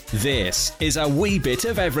This is A Wee Bit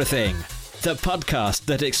of Everything, the podcast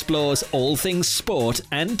that explores all things sport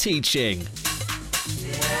and teaching.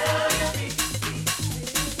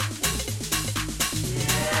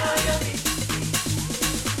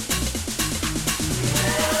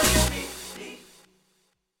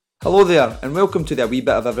 Hello there, and welcome to the A Wee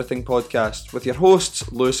Bit of Everything podcast with your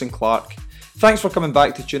hosts, Lewis and Clark. Thanks for coming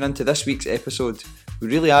back to tune in to this week's episode. We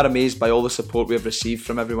really are amazed by all the support we have received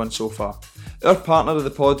from everyone so far. Our partner of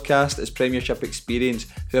the podcast is Premiership Experience,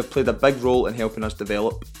 who have played a big role in helping us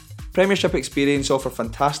develop. Premiership Experience offer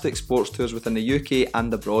fantastic sports tours within the UK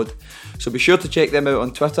and abroad, so be sure to check them out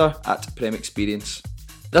on Twitter at Prem Experience.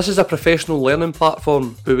 This is a professional learning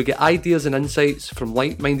platform where we get ideas and insights from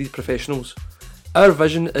like-minded professionals. Our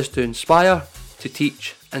vision is to inspire, to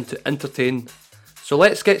teach and to entertain. So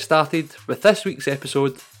let's get started with this week's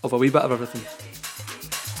episode of A Wee Bit of Everything.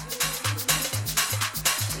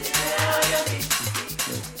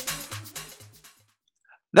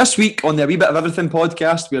 This week on the A Wee Bit of Everything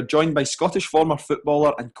podcast, we are joined by Scottish former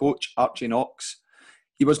footballer and coach Archie Knox.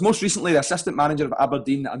 He was most recently the assistant manager of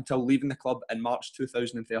Aberdeen until leaving the club in March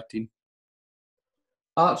 2013.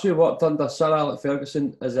 Archie worked under Sir Alex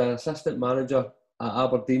Ferguson as an assistant manager at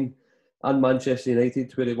Aberdeen and Manchester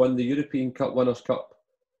United, where he won the European Cup Winners' Cup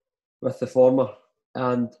with the former.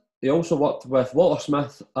 And he also worked with Walter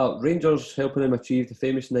Smith at Rangers, helping him achieve the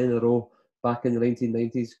famous 9 in a row back in the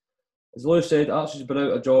 1990s. As Lewis said, Archie's been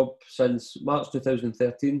out of job since March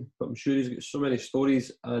 2013, but I'm sure he's got so many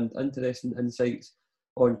stories and interesting insights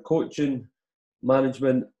on coaching,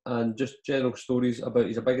 management and just general stories about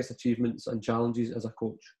his biggest achievements and challenges as a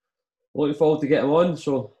coach. Looking forward to getting him on,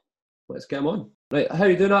 so let's get him on. Right, how are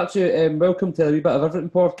you doing, Archie? Welcome to A Wee Bit of Everything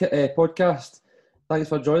podcast. Thanks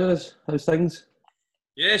for joining us. How's things?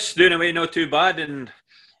 Yes, doing away not too bad, and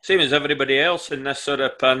same as everybody else in this sort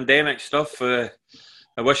of pandemic stuff.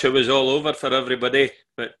 I wish it was all over for everybody,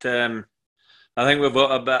 but I think we've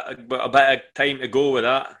got a bit of time to go with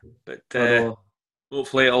that. But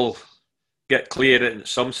hopefully it'll get clear at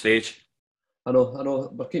some stage. I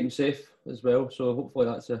know. We're keeping safe as well, so hopefully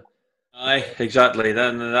that's a... Aye, exactly.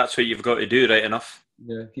 Then that's what you've got to do, right enough.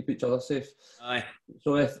 Yeah, keep each other safe. Aye.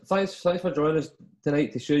 So thanks for joining us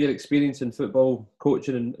tonight to share your experience in football,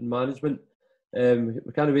 coaching and management.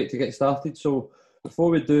 We can't wait to get started. So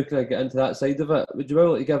before we do kind of get into that side of it, would you be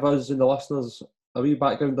able to give us and the listeners a wee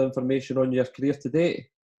background information on your career to date?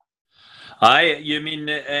 Aye, you mean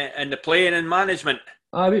in the playing and management?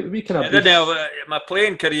 Aye, we can have... my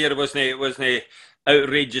playing career wasn't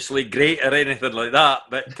outrageously great or anything like that,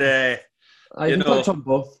 but you know, touch on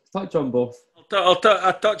both.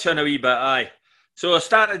 I'll touch on a wee bit. Aye, so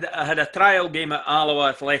I had a trial game at Alloa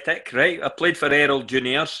Athletic, right? I played for Errol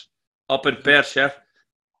Juniors up in Perthshire,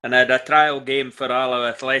 and I had a trial game for Alloa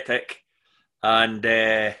Athletic, and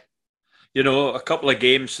you know, a couple of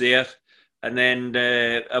games there, and then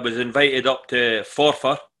I was invited up to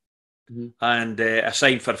Forfar, and I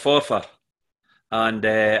signed for Forfar. And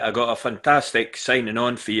I got a fantastic signing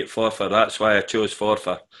on fee at Forfar. That's why I chose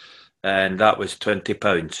Forfar. And that was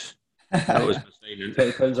 £20. That was my signing.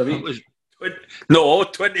 £20 a week? No,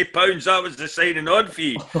 £20. That was the signing on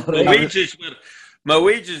fee. My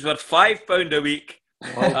wages were £5 a week.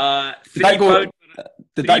 Wow.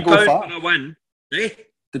 £3 for a win. Eh?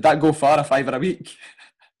 Did that go far, a £5 a week?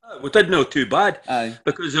 Well, it didn't go too bad. Aye.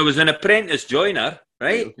 Because I was an apprentice joiner,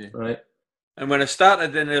 right? Okay. Right. And when I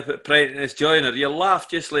started in the apprentice joiner, you laugh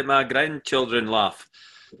just like my grandchildren laugh.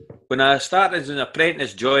 When I started as an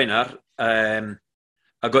apprentice joiner, I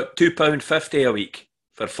got £2.50 a week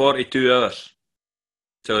for 42 hours.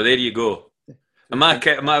 So there you go. And my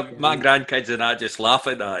grandkids and I just laugh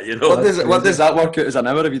at that, you know. What does that work out as an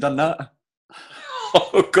hour? Have you done that?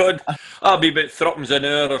 Oh, God. I'll be about threepence an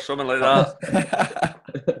hour or something like that.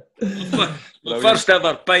 My first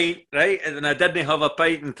ever pint, right? And I didn't have a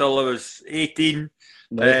pint until I was 18.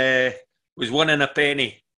 Nice. Was 1 and a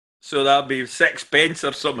penny. So that'd be 6 pence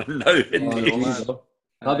or something now. That'd be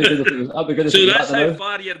good. So that's how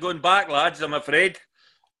far you're going back, lads, I'm afraid.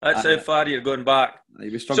 That's how far you're going back.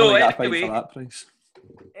 You'd be struggling to get a pint for that price.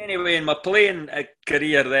 Anyway, in my playing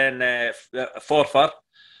career then, Forfar,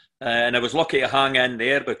 and I was lucky to hang in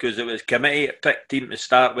there because it was committee, it picked team to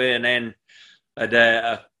start with, and then I had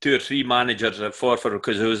 2 or 3 managers at Forfar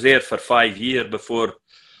because I was there for 5 years before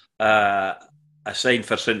I signed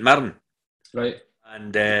for St Mirren. Right.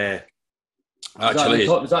 And actually,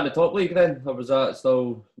 was that in the top league then, or was that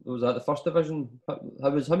the first division? How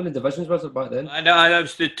many divisions was it back then? That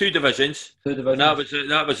was the 2 divisions. 2 divisions.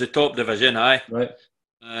 That was the top division, aye. Right.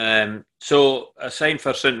 So I signed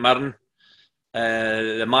for St Mirren.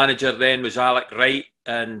 The manager then was Alec Wright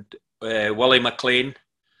and Willie McLean.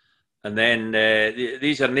 And then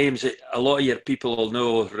these are names that a lot of your people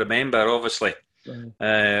will remember, obviously.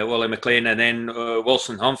 Willie McLean, and then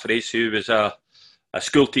Wilson Humphreys, who was a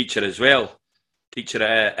school teacher as well, teacher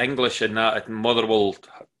of English and that at Motherwell,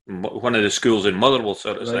 one of the schools in Motherwell,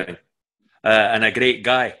 sort of thing, and a great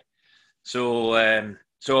guy. So I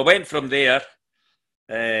went from there.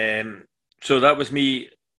 So that was me.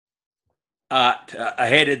 I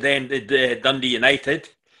headed then to Dundee United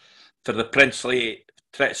for the princely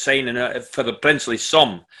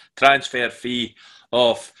sum transfer fee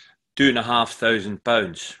of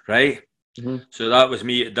 £2,500, right? Mm-hmm. So that was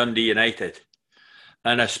me at Dundee United.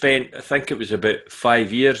 And I spent, I think it was about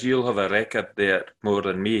 5 years. You'll have a record there more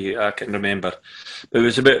than me, I can remember. But it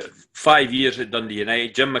was about 5 years at Dundee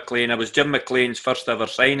United. Jim McLean, I was Jim McLean's first ever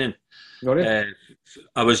signing.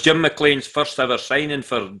 I was Jim McLean's first ever signing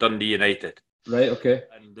for Dundee United. Right, okay.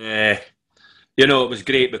 And, it was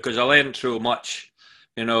great because I learned so much.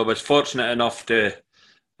 I was fortunate enough to,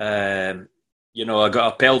 I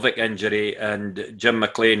got a pelvic injury, and Jim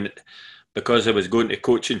McLean, because I was going to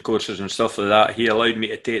coaching courses and stuff like that, he allowed me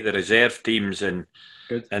to take the reserve teams and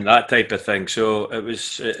that type of thing. So it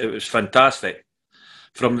was fantastic.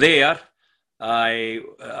 From there, I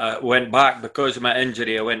went back because of my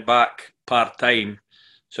injury. I went back part-time,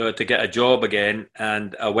 so to get a job again,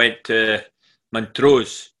 and I went to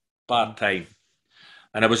Montrose part-time.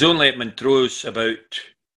 And I was only at Montrose about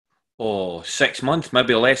 6 months,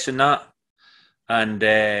 maybe less than that. And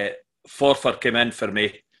Forfar came in for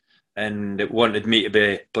me and wanted me to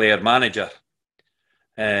be player manager.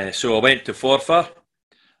 So I went to Forfar,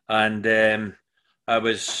 and I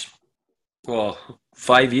was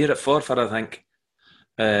 5 years at Forfar, I think,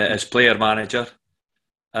 as player manager.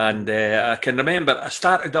 And I can remember I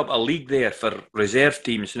started up a league there for reserve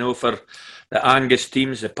teams, for the Angus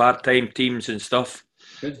teams, the part-time teams and stuff,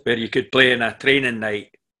 where you could play in a training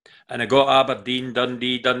night. And I got Aberdeen,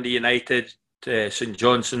 Dundee United, St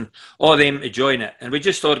Johnson, all of them to join it. And we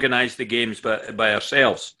just organised the games by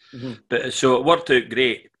ourselves. Mm-hmm. So it worked out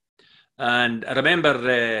great. And I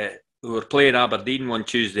remember we were playing Aberdeen one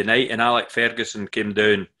Tuesday night, and Alex Ferguson came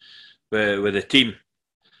down with the team.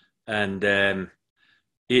 And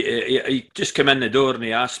he just came in the door and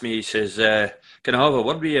he asked me, he says, can I have a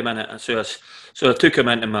word with you a minute? So I took him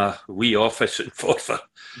into my wee office in Forfar.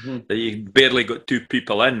 Mm-hmm. You barely got two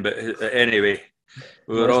people in, but anyway,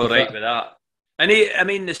 we were all right with that. And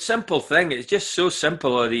the simple thing, it's just so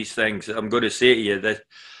simple, all these things that I'm going to say to you,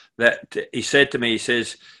 that he said to me, he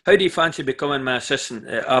says, how do you fancy becoming my assistant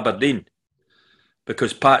at Aberdeen?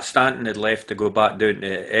 Because Pat Stanton had left to go back down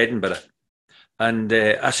to Edinburgh. And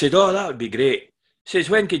I said, that would be great. He says,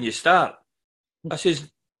 when can you start? I says,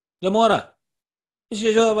 tomorrow. He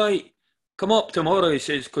says, all right, come up tomorrow. He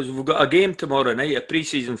says, because we've got a game tomorrow night, a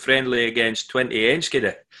pre-season friendly against 20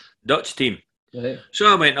 Enschede, Dutch team. Right. So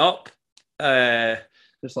I went up,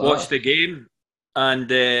 watched the game, and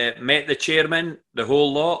met the chairman, the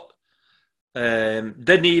whole lot.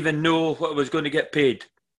 Didn't even know what I was going to get paid.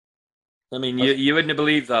 I mean, you wouldn't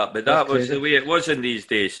believe that, but that was the way it was in these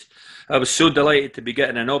days. I was so delighted to be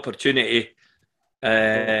getting an opportunity.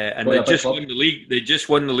 And they just won the league. They just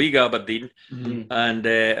won the league, Aberdeen, and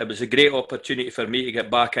it was a great opportunity for me to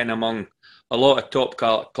get back in among a lot of top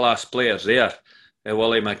class players there.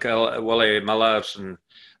 Willie Millers and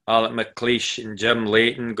Alec McLeish and Jim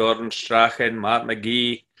Layton, Gordon Strachan, Mark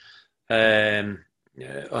McGee.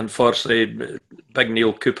 Unfortunately, Big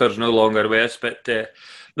Neil Cooper's no longer with us, but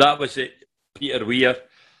that was it. Peter Weir,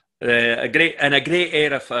 a great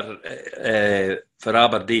era for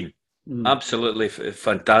Aberdeen. Absolutely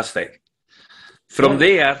fantastic. From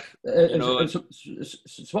there, so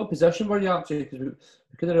what position were you actually? Because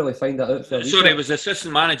we couldn't really find that out. Sorry, I was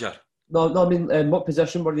assistant manager. No, I mean, what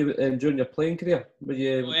position were you during your playing career? Were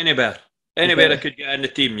you anywhere I could get in the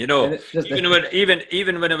team?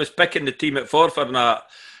 Even when I was picking the team at Forfar,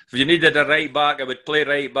 if you needed a right back, I would play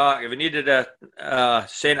right back. If you needed a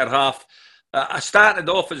centre half, I started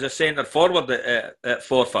off as a centre forward at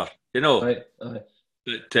Forfar. Right.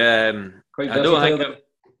 But I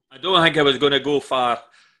don't think I was going to go far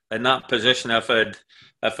in that position if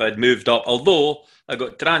I'd moved up. Although I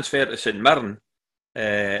got transferred to St Mirren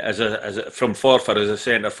from Forfar as a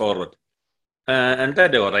centre forward, and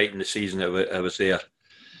did all right in the season I was there.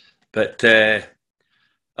 But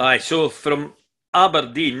so from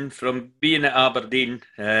Aberdeen, from being at Aberdeen,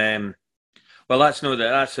 that's.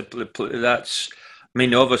 I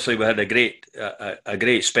mean, obviously we had a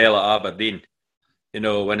great spell at Aberdeen.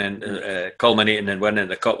 Winning, culminating in winning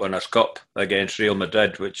the Cup Winners' Cup against Real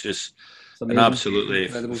Madrid, which is an absolutely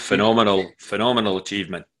phenomenal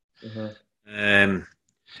achievement. Uh-huh.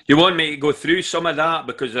 You want me to go through some of that?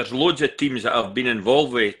 Because there's loads of teams that I've been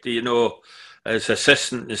involved with, as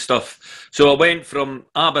assistant and stuff. So I went from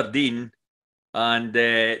Aberdeen and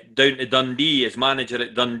down to Dundee as manager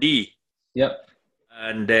at Dundee. Yep.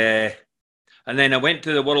 And then I went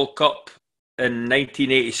to the World Cup in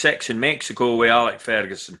 1986 in Mexico with Alex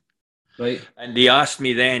Ferguson. Right. And he asked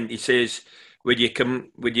me then, he says, would you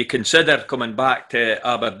consider coming back to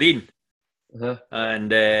Aberdeen? Uh-huh. And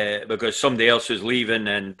because somebody else was leaving,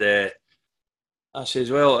 and I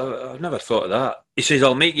says, well, I've never thought of that. He says,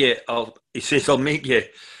 I'll make you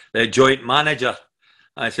the joint manager.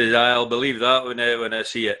 I says, I'll believe that when I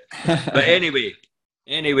see it. But anyway,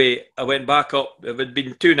 I went back up. It had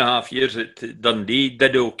been 2.5 years at Dundee,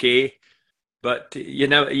 did okay. But you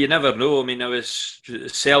never know. I mean, I was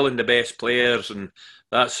selling the best players and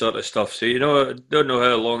that sort of stuff. So, don't know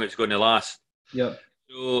how long it's going to last. Yeah.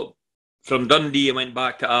 So from Dundee, I went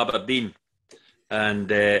back to Aberdeen. And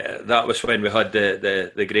that was when we had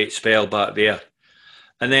the great spell back there.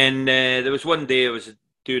 And then there was one day I was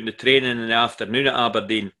doing the training in the afternoon at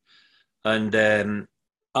Aberdeen. And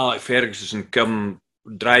Alex Ferguson come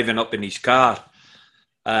driving up in his car.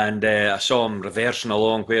 And I saw him reversing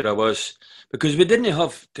along where I was. Because we didn't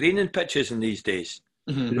have training pitches in these days.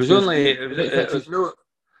 Mm-hmm.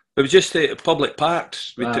 It was just public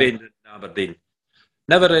parks we trained in Aberdeen.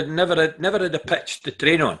 Never had a pitch to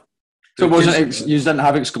train on. So you didn't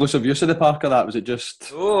have exclusive use of the park or that? Was it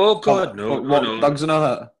just... Oh God, no. Walking dogs and all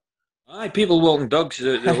that? Aye, people walking dogs,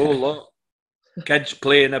 the whole lot. Kids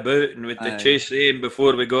playing about and with the chase aim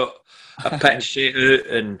before we got a pitch set out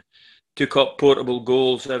and took up portable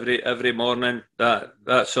goals every morning,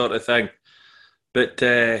 that sort of thing. But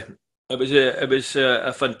it was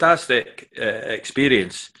a fantastic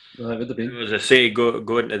experience. Well, it would have been. As I say,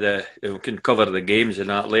 go into we can cover the games and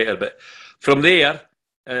that later. But from there,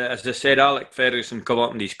 as I said, Alex Ferguson come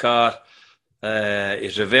up in his car.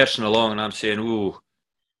 He's reversing along, and I'm saying, "Oh,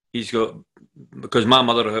 he's got." Because my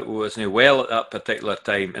mother wasn't well at that particular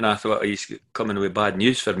time, and I thought he's coming with bad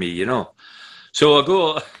news for me, So I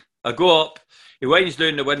go up. He winds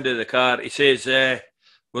down the window of the car. He says,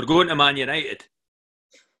 "We're going to Man United."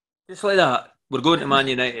 Just like that, we're going to Man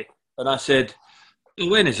United. And I said,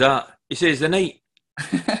 when is that? He says, the night. I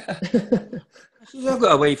says, I've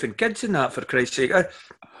got a wife and kids and that, for Christ's sake.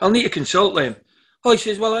 I'll need to consult them. Oh, he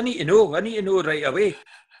says, well, I need to know right away.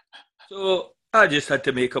 So I just had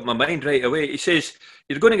to make up my mind right away. He says,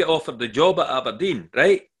 you're going to get offered the job at Aberdeen,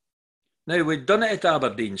 right? Now, we'd done it at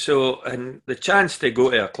Aberdeen, and the chance to go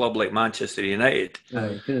to a club like Manchester United.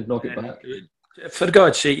 You couldn't knock it back. For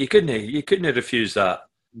God's sake, you couldn't refuse that.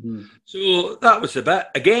 Mm-hmm. So that was the bit.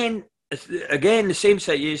 Again, the same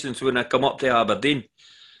situations when I come up to Aberdeen.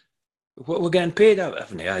 What we're getting paid, I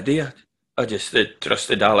have no idea. I just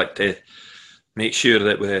trusted Alec to make sure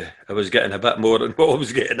that I was getting a bit more than what I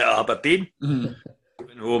was getting at Aberdeen. Mm-hmm.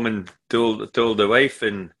 Went home and told the wife,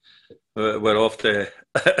 and we're off to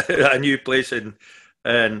a new place in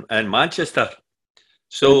Manchester.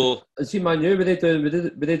 So, see, Man U, were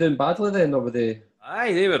they doing badly then, or were they?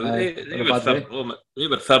 Aye, they were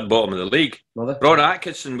third bottom of the league. Ron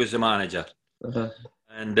Atkinson was the manager. Uh-huh.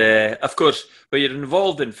 And of course, when you're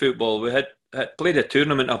involved in football, we had played a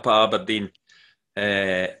tournament up at Aberdeen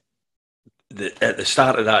at the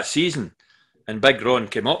start of that season. And Big Ron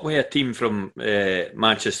came up with a team from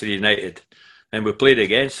Manchester United, and we played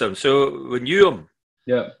against them. So we knew them.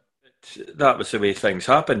 Yeah. That was the way things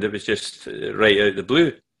happened. It was just right out the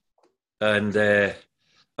blue. And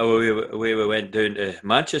away we went down to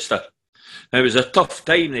Manchester. Now, it was a tough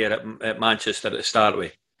time there at Manchester to start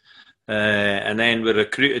with. And then we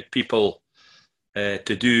recruited people to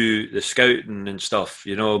do the scouting and stuff.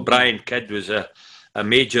 Brian Kidd was a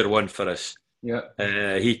major one for us.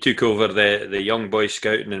 Yeah. He took over the young boys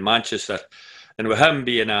scouting in Manchester. And with him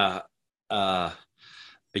being a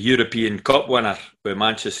European Cup winner with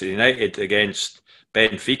Manchester United against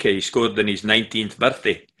Benfica, he scored on his 19th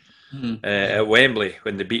birthday. At Wembley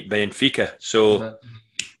when they beat Benfica. So,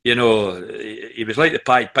 he was like the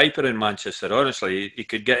Pied Piper in Manchester, honestly. He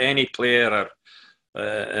could get any player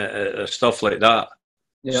or stuff like that.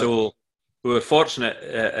 Yeah. So we were fortunate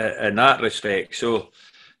in that respect. So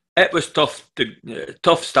it was tough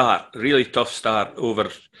start, really tough start over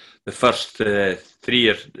the first three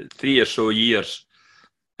or so years.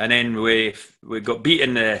 And then we got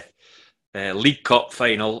beaten in the League Cup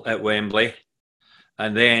final at Wembley.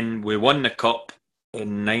 And then we won the cup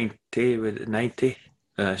in 90,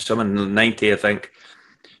 I think.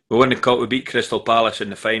 We won the cup. We beat Crystal Palace in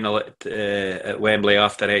the final at Wembley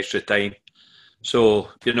after extra time. So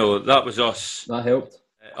that was us. That helped.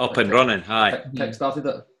 Up and running. Aye. Kick started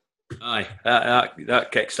it. Aye,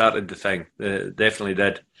 that kick-started the thing. Definitely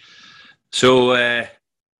did. So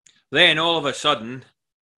then all of a sudden,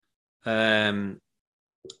 I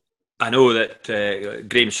know that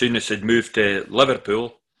Graham Souness had moved to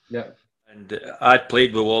Liverpool. Yeah. And I'd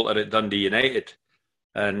played with Walter at Dundee United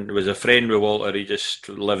and was a friend with Walter. He just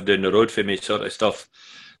lived down the road for me, sort of stuff.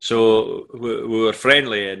 So we were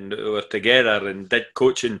friendly and we were together and did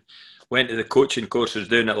coaching, went to the coaching courses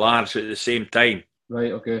down at Large at the same time.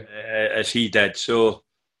 Right, okay. As he did. So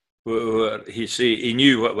he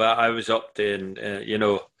knew what I was up to, and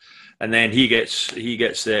and then he gets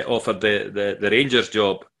offered the Rangers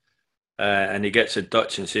job, and he gets in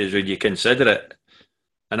touch and says, "Would you consider it?"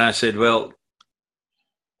 And I said, "Well,"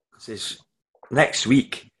 says, next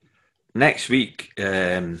week,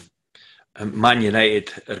 Man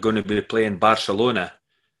United are going to be playing Barcelona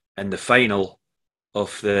in the final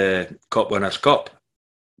of the Cup Winners' Cup."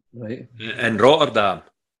 Right. In Rotterdam.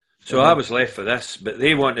 So I was left for this, but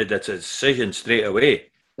they wanted a decision straight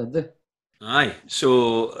away. Did they? Aye.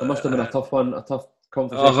 So It must have been a tough one, a tough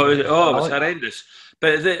conversation. it was horrendous.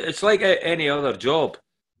 But it's like any other job,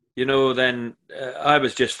 then I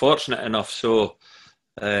was just fortunate enough. So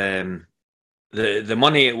the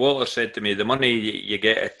money, Walter said to me, the money you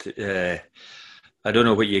get at, I don't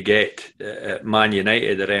know what you get at Man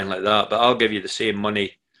United or anything like that, but I'll give you the same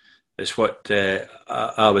money is what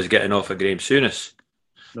I was getting off of Graham Souness.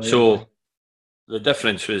 Right. So the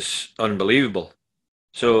difference was unbelievable.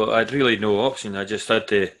 So I'd really no option. I just had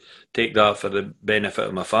to take that for the benefit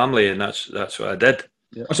of my family, and that's what I did.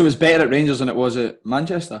 Yeah. So it was better at Rangers than it was at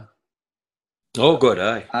Manchester? Oh, God,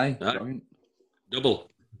 aye. Aye. Double.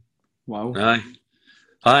 Wow.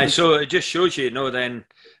 Aye. So it just shows you, then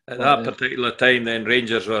at that particular time, then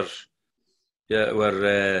Rangers were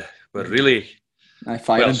really...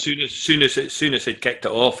 Well, as soon as he'd kicked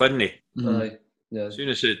it off, hadn't he? Aye, yeah. As soon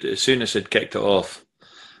as he'd kicked it off,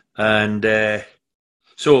 and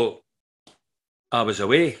so I was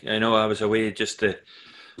away. I was away just the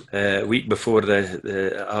week before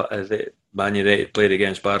the Man United played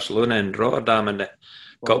against Barcelona in Rotterdam in the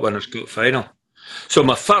Cup Winners' Cup final. So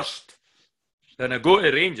my first, then I go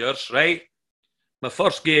to Rangers. Right, my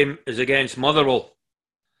first game is against Motherwell.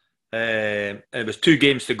 It was 2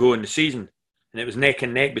 games to go in the season. And it was neck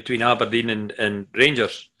and neck between Aberdeen and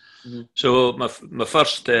Rangers. Mm-hmm. So my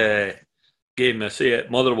first game, I say, at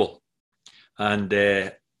Motherwell, and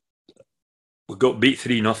we got beat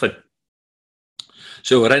 3-0.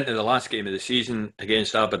 So we're into the last game of the season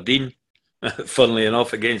against Aberdeen. Funnily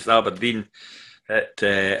enough, against Aberdeen at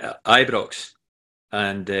Ibrox,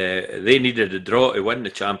 and they needed a draw to win the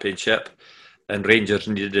championship, and Rangers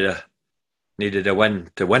needed a win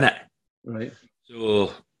to win it. Right.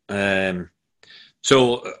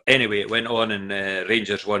 So anyway, it went on, and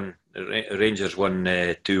Rangers won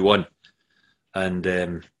 2-1, and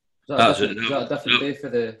is that a different day for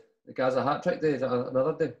the Gaza hat trick day? Is that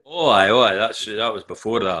another day? Oh aye, that was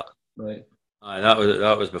before that. Right. Aye,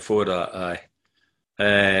 that was before that.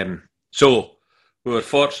 Aye. So we were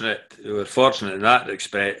fortunate in that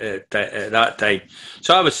at that time.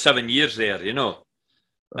 So I was 7 years there,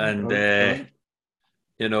 and then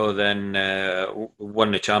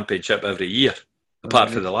won the championship every year.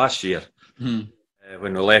 Apart from the last year, when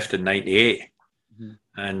we left in '98,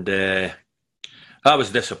 and that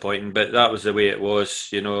was disappointing. But that was the way it was.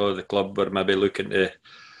 The club were maybe looking to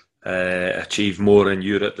achieve more in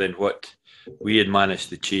Europe than what we had managed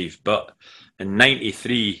to achieve. But in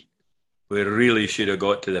 '93, we really should have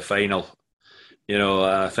got to the final.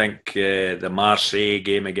 I think the Marseille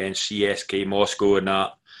game against CSK Moscow and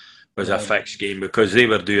that was a fixed game because they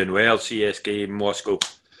were doing well, CSK Moscow.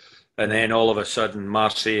 And then all of a sudden,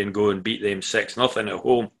 Marseille go and beat them 6-0 at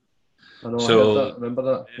home. I know, so I remember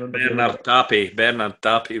that. Bernard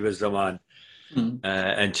Tapie was the man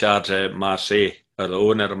in charge of Marseille, or the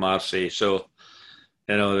owner of Marseille. So,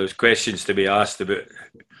 there was questions to be asked about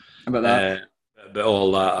that. About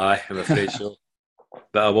all that, I'm afraid so.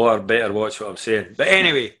 But I better watch what I'm saying. But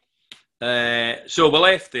anyway, so we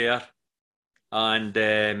left there, and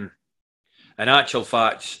in actual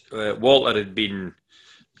fact, Walter had been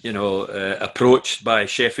approached by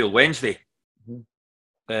Sheffield Wednesday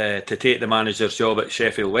to take the manager's job at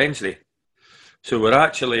Sheffield Wednesday. So we're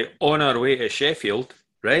actually on our way to Sheffield,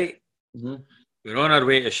 right? Mm-hmm. We're on our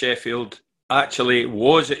way to Sheffield. Actually,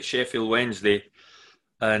 was at Sheffield Wednesday,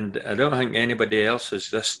 and I don't think anybody else has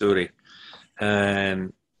this story.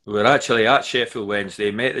 We're actually at Sheffield Wednesday,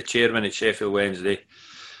 met the chairman at Sheffield Wednesday,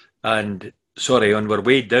 and on our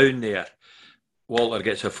way down there, Walter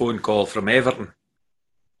gets a phone call from Everton,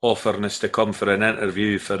 offering us to come for an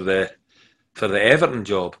interview for the Everton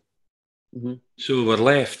job. Mm-hmm. So we're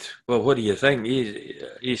left. Well, what do you think?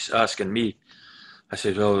 He's asking me. I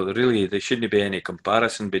said, well, really, there shouldn't be any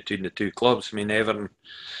comparison between the two clubs. I mean, Everton,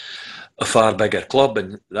 a far bigger club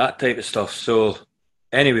and that type of stuff. So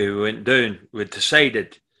anyway, we went down. We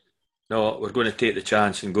decided, no, we're going to take the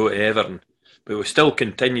chance and go to Everton. But we still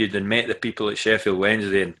continued and met the people at Sheffield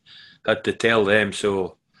Wednesday and had to tell them.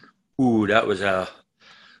 So, that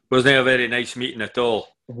wasn't a very nice meeting at all.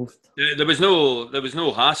 There was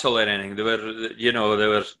no hassle or anything. They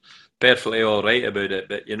were perfectly all right about it.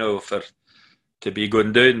 But to be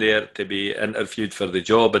going down there to be interviewed for the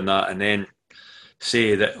job and that, and then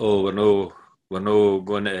say that we're no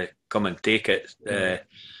going to come and take it,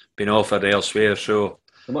 been offered elsewhere. So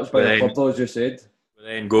a much better club, though, as you said. We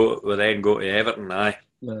then go to Everton. Aye.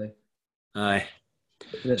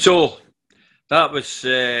 Yeah. So that was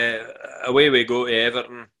away we go to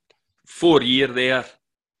Everton. 4 year there.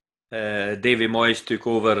 Davy Moyes took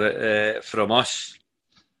over from us.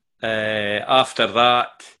 After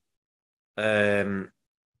that,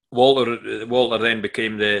 Walter then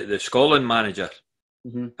became the Scotland manager.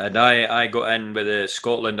 Mm-hmm. And I got in with the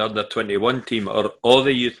Scotland under-21 team, or all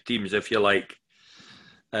the youth teams, if you like.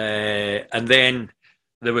 And then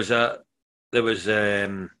there was a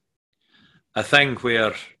thing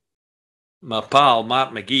where my pal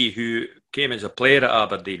Mark McGee, who came as a player at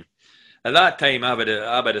Aberdeen, at that time I would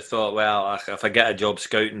have thought, well, if I get a job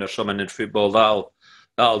scouting or something in football,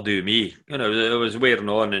 that'll do me. It was wearing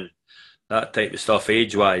on and that type of stuff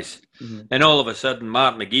age-wise. Mm-hmm. And all of a sudden,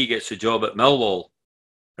 Mark McGee gets a job at Millwall,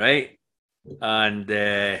 right? And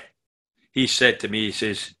he said to me, he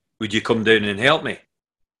says, would you come down and help me?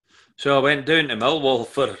 So I went down to Millwall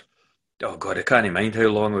for, oh God, I can't mind how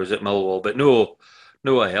long I was at Millwall, but no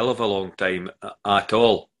a hell of a long time at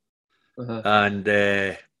all. Uh-huh.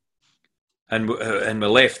 And we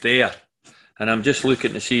left there. And I'm just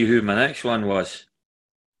looking to see who my next one was.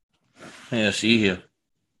 Let's see here.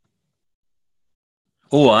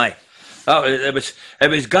 Oh, aye. It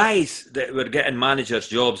was guys that were getting managers'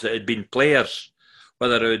 jobs that had been players,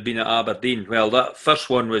 whether it had been at Aberdeen. Well, that first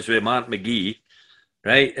one was with Mark McGee,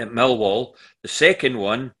 right, at Millwall. The second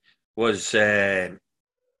one was Eric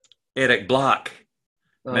Black.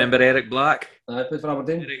 Remember Eric Black? I played for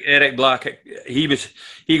Aberdeen. Eric Black. He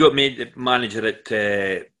got made the manager at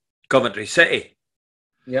Coventry City.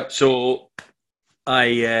 Yep. So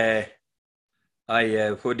I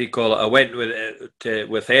what do you call it? I went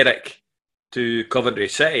with Eric to Coventry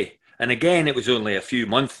City, and again it was only a few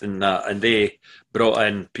months in that, and they brought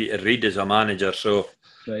in Peter Reid as a manager. So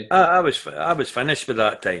right. I was finished with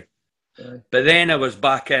that time. Right. But then I was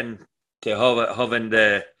back in to having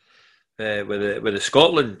the with the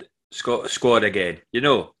Scotland squad again.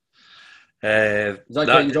 Was that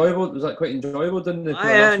quite enjoyable? Was that quite enjoyable?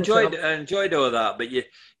 I enjoyed all that, but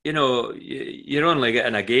you're only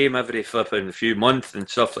getting a game every flipping few months and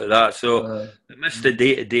stuff like that. So I missed the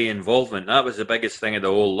day-to-day involvement. That was the biggest thing of the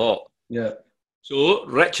whole lot. Yeah. So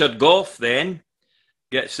Richard Gough then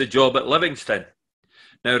gets the job at Livingston.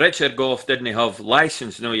 Now Richard Gough didn't have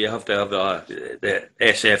license. No, you have to have the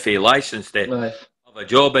SFA license to have a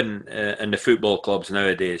job in the football clubs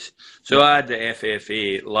nowadays. So I had the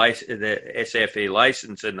SFA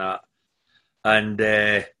license in that, and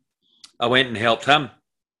I went and helped him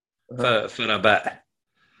for a bit.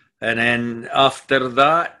 And then after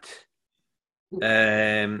that,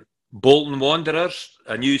 Bolton Wanderers,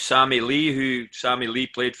 I knew Sammy Lee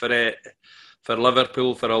played for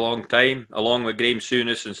Liverpool for a long time, along with Graham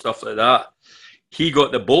Souness and stuff like that. He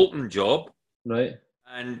got the Bolton job. Right.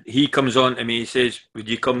 And he comes on to me, he says, would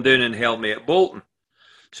you come down and help me at Bolton?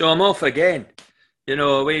 So I'm off again.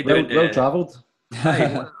 Away down well travelled.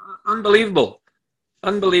 Unbelievable.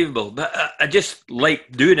 But I just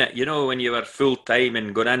liked doing it, when you were full time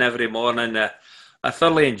and going in every morning. I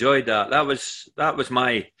thoroughly enjoyed that. That was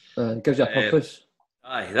my gives you a purpose.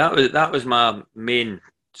 That was my main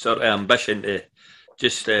sort of ambition, to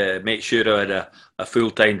just make sure I had a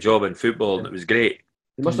full time job in football, and it was great.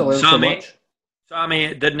 You must have learned so much.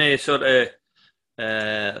 Sammy didn't sort of.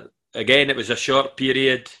 Again, it was a short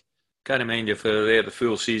period. Can't mind if we were there the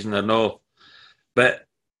full season or no, but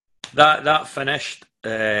that finished.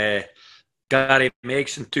 Gary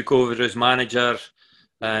Megson took over as manager,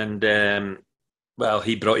 and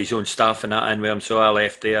he brought his own staff and that in with him, so I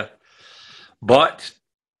left there. But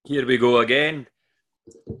here we go again.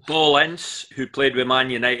 Paul Ince, who played with Man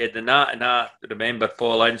United and I remember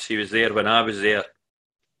Paul Ince, he was there when I was there.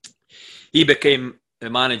 He became the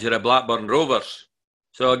manager of Blackburn Rovers.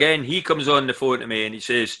 So again, he comes on the phone to me and he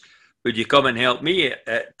says, would you come and help me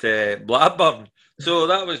at Blackburn? So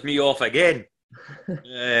that was me off again.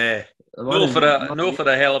 No, for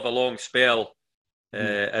a hell of a long spell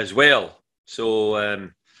as well. So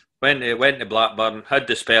went to Blackburn, had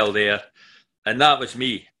the spell there, and that was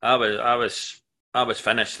me. I was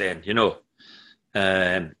finished then.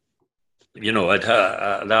 That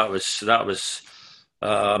was.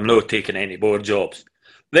 I'm not taking any more jobs.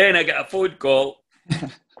 Then I got a phone call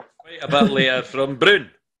quite a bit later from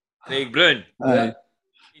Craig Brown.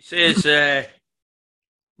 He says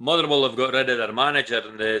Motherwell have got rid of their manager,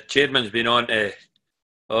 and the chairman's been on to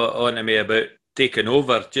me about taking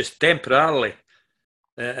over just temporarily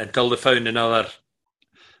until they found another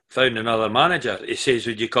manager. He says,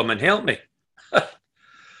 "Would you come and help me?"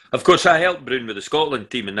 Of course, I helped Brown with the Scotland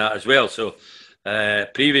team and that as well. So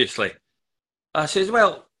previously, I says,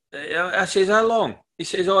 "Well," I says, "how long?" He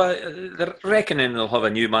says, "they're reckoning they'll have a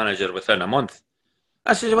new manager within a month."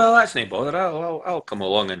 I says, "Well, that's no bother. I'll come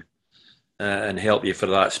along and help you for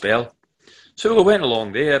that spell." So we went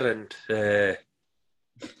along there, and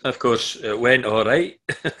of course it went all right.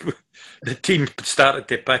 The team started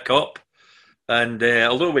to pick up, and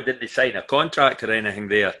although we didn't sign a contract or anything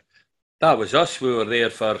there, that was us. We were there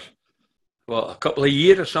for a couple of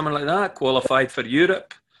years or something like that. Qualified for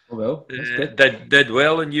Europe. Oh, well, did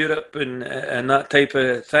well in Europe and that type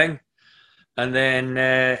of thing, and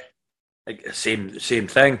then same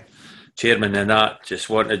thing. Chairman and that just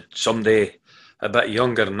wanted somebody a bit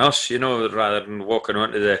younger than us, rather than walking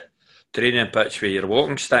onto the training pitch with your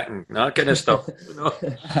walking stick and that kind of stuff.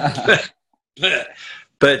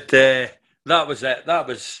 But that was it. That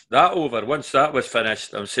was that over. Once that was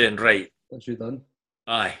finished, I'm saying, right, once you're done,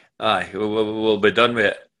 aye, we'll be done with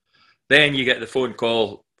it. Then you get the phone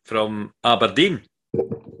call from Aberdeen.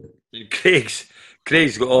 And Craig's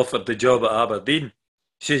got offered the job at Aberdeen.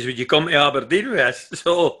 He says, "Would you come to Aberdeen with us?"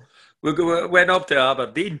 So we went up to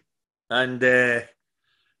Aberdeen, and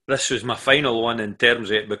this was my final one in terms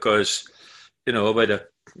of it, because over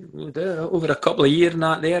a couple of years and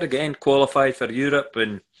that there, again qualified for Europe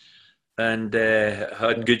and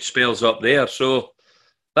had good spells up there. So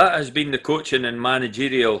that has been the coaching and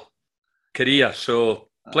managerial career. So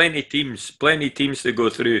plenty teams to go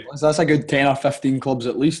through. So that's a good 10 or 15 clubs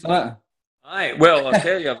at least, isn't it? Aye, well, I'll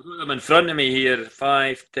tell you, I've got them in front of me here,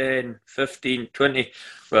 5, 10, 15, 20,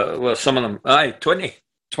 well some of them, 20.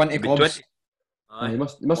 20 clubs. 20. Aye. You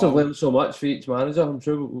must have learned so much for each manager. I'm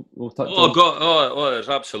sure we'll touch on. There's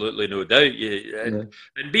absolutely no doubt.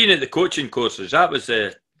 And being at the coaching courses, that was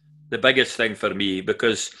the biggest thing for me,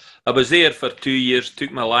 because I was there for 2 years,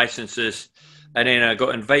 took my licenses, and then I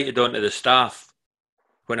got invited onto the staff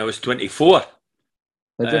when I was 24.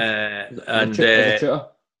 Did you? And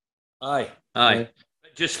aye.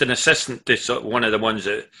 Just an assistant to one of the ones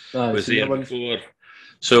that was there before.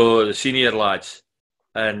 So the senior lads.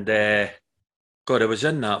 And God, I was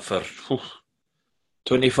in that for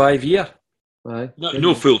 25 years. Aye.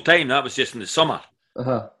 No full time, that was just in the summer.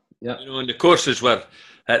 Yeah. And the courses were,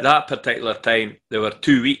 at that particular time, they were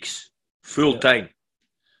 2 weeks, full time.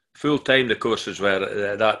 Full time the courses were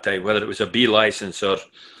at that time, whether it was a B licence or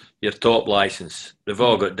your top licence. They've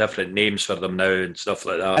all got different names for them now and stuff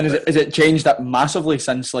like that. And has it changed that massively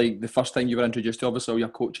since the first time you were introduced to obviously all your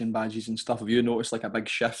coaching badges and stuff? Have you noticed a big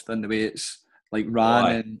shift in the way it's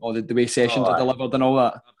ran and or the way sessions are delivered and all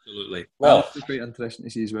that? Absolutely. Well, that's quite interesting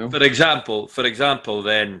to see as well. For example,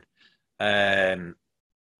 then at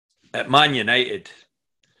Man United,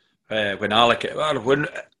 when all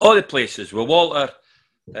the places with Walter,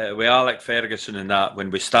 with Alex Ferguson and that,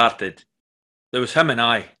 when we started, there was him and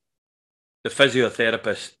I, the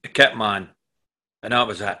physiotherapist, the kit man, and that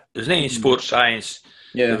was it. There was no sports science.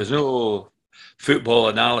 Yeah. There was no football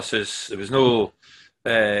analysis. There was no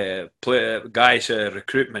guys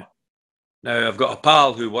recruitment. Now I've got a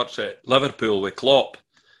pal who works at Liverpool with Klopp,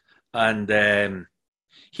 and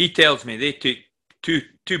he tells me they took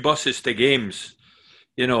two buses to games.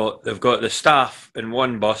 They've got the staff in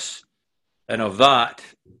one bus, and of that,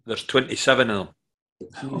 there's 27 of them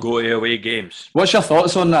go to away games. What's your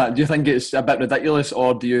thoughts on that? Do you think it's a bit ridiculous,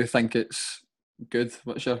 or do you think it's good?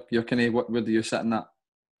 What's your kind of, where do you sit in that?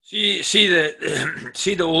 See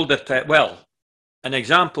the older time. Well, an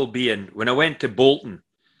example being when I went to Bolton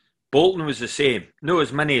was the same. No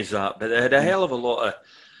as many as that, but they had a hell of a lot of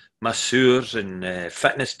masseurs and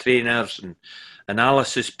fitness trainers and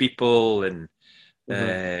analysis people and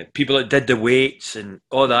people that did the weights and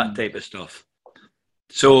all that type of stuff.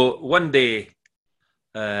 So one day,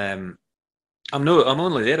 I'm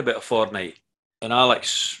only there about a fortnight, and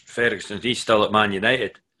Alex Ferguson, he's still at Man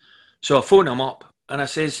United. So I phone him up and I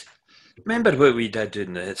says, "Remember what we did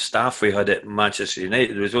in the staff we had at Manchester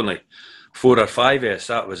United? There was only 4 or 5 of us,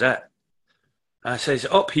 that was it." And I says,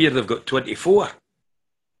 "Up here they've got 24.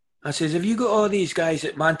 I says, have you got all these guys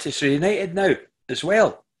at Manchester United now as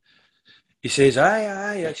well? He says,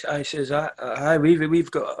 aye. I says, aye,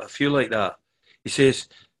 we've got a few like that. He says,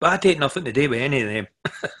 but I take nothing to do with any of them.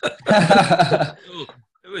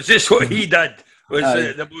 It was just what he did was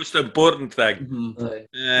the most important thing. Mm-hmm.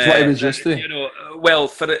 It's what he was used to. You know,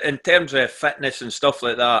 well, in terms of fitness and stuff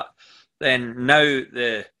like that, then now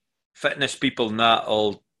the fitness people and that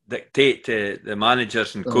all dictate to the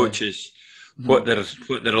managers and coaches what they're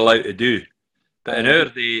allowed to do. But in our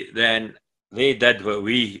day, then they did what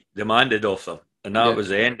we demanded of them, and that was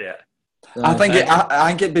the end of it. I think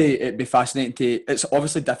it'd be fascinating to. It's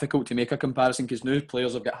obviously difficult to make a comparison because new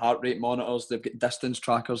players have got heart rate monitors, they've got distance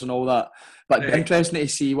trackers and all that. But it'd be interesting to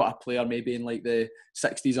see what a player maybe in like the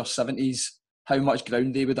 60s or 70s, how much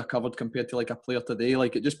ground they would have covered compared to like a player today.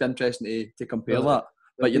 Like it'd just be interesting to compare that.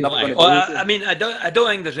 But you're never going to. Well, I mean, I don't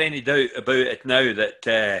think there's any doubt about it now that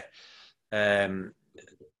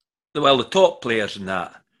the top players in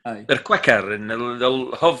that they're quicker and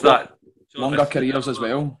they'll have that longer careers as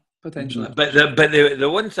well. Potentially. But the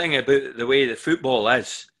one thing about the way that football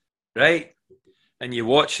is, right, and you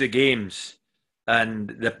watch the games and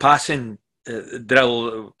the passing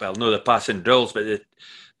drill, well, no, the passing drills, but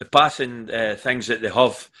the passing things that they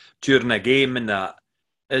have during a game and that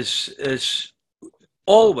is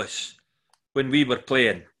always, when we were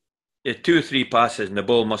playing, 2 or 3 passes and the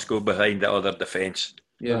ball must go behind the other defence.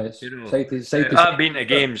 Yeah, you know, I've been to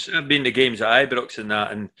games at Ibrox and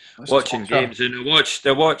that, and watching games. And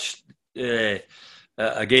I watched a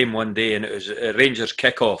game one day, and it was a Rangers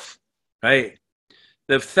kickoff. Right,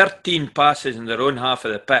 they've 13 passes in their own half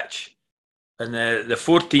of the pitch, and the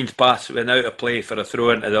 14th pass went out of play for a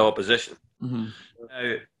throw into the opposition. Mm-hmm.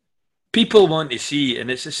 Now, people want to see,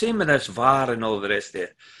 and it's the same with this VAR and all the rest of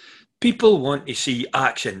it. People want to see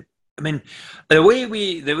action. I mean, the way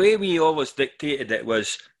we always dictated it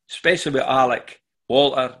was, especially with Alec,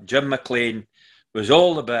 Walter, Jim McLean, was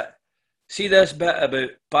all about, see this bit about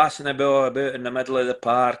passing the ball about in the middle of the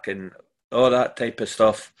park and all that type of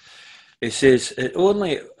stuff. He says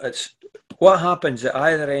it's what happens at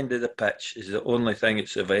either end of the pitch is the only thing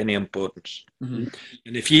that's of any importance. Mm-hmm.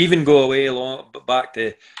 And if you even go away back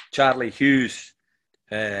to Charlie Hughes,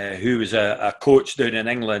 who was a coach down in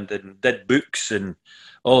England and did books and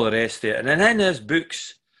all the rest of it. And then in his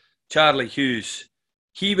books, Charlie Hughes,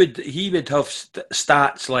 he would have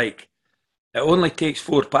stats like it only takes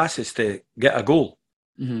 4 passes to get a goal.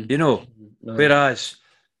 Mm-hmm. You know, whereas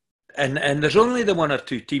and there's only the 1 or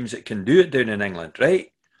 2 teams that can do it down in England,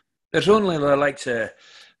 right? There's only the likes of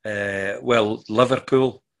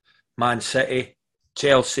Liverpool, Man City,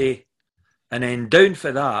 Chelsea, and then down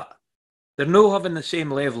for that, they're not having the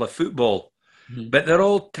same level of football. But they're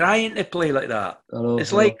all trying to play like that.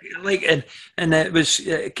 It's like and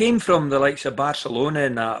it came from the likes of Barcelona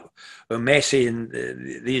and that, with Messi and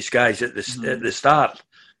these guys at the start.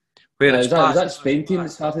 Where was that Spain team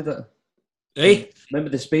that started it? Eh? Remember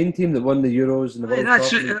the Spain team that won the Euros and the World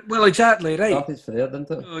Cup? Well, exactly right. Started for there, didn't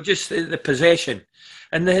it? Oh, just the possession,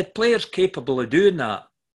 and they had players capable of doing that.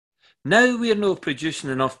 Now we're not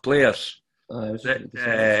producing enough players, and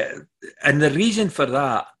the reason for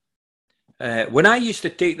that. When I used to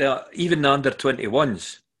take even the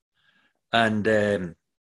under-21s, and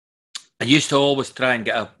I used to always try and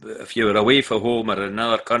get if you were away from home or in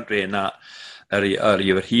another country and that, or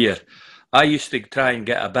you were here, I used to try and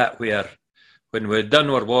get a bit where, when we'd done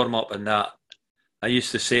our warm-up and that, I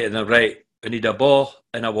used to say to them, right, we need a ball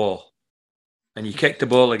and a wall. And you kicked the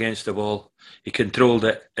ball against the wall, you controlled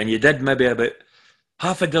it, and you did maybe about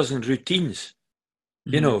half a dozen routines.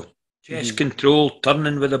 Mm-hmm. You know, chest control,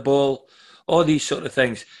 turning with the ball, all these sort of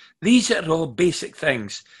things. These are all basic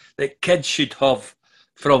things that kids should have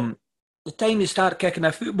from the time they start kicking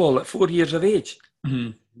a football at 4 years of age.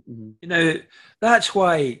 Mm-hmm. Mm-hmm. You know, that's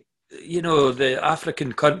why, you know, the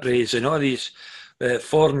African countries and all these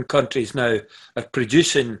foreign countries now are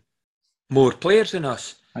producing more players than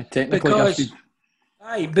us.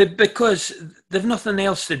 Because they've nothing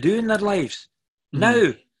else to do in their lives. Mm-hmm.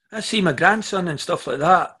 Now, I see my grandson and stuff like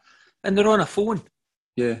that, and they're on a phone.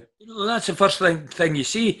 Yeah. You know, that's the first thing you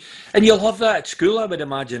see. And you'll have that at school, I would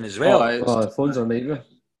imagine, as well. The phones are a nightmare.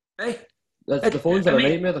 Eh? The phones are a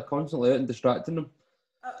nightmare. They're constantly out and distracting them.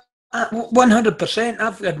 100%.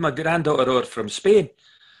 I've had my granddaughter over from Spain,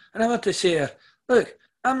 and I want to say to her, look,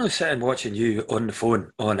 I'm not sitting watching you on the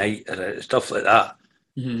phone all night or stuff like that.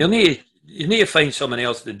 Mm-hmm. You need to find someone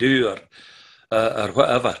else to do or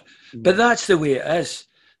whatever. Mm-hmm. But that's the way it is.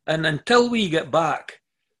 And until we get back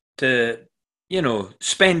to, you know,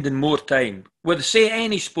 spending more time with, say,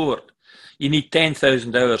 any sport, you need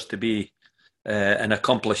 10,000 hours to be an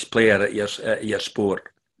accomplished player at your sport.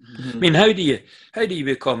 I mean, how do you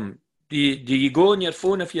become? Do you go on your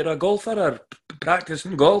phone if you're a golfer or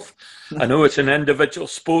practicing golf? I know it's an individual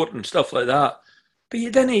sport and stuff like that, but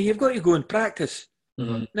you didn't. You've got to go and practice.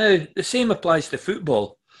 Now, the same applies to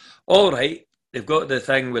football. All right, they've got the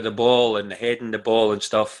thing with the ball and the heading the ball and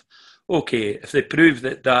stuff. Okay, if they prove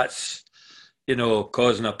that that's,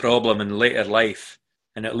 causing a problem in later life,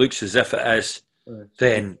 and it looks as if it is,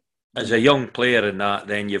 then as a young player in that,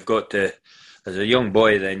 then you've got to, as a young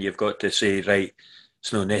boy, then you've got to say, right,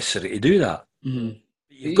 it's not necessary to do that.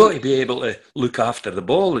 You've got to be able to look after the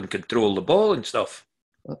ball and control the ball and stuff.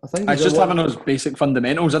 I think it's just having those basic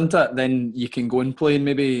fundamentals, isn't it? Then you can go and play in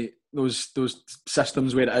maybe those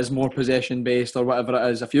systems where it is more possession based or whatever it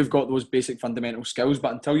is. If you've got those basic fundamental skills,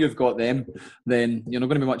 but until you've got them, then you're not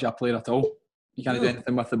going to be much of a player at all. You can't do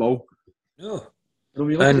anything with the ball. No.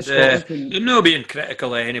 And I'm not being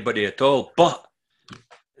critical of anybody at all, but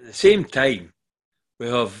at the same time, we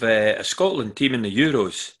have a Scotland team in the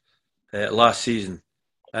Euros last season,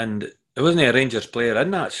 and there wasn't a Rangers player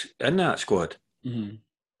in that squad.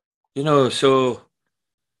 So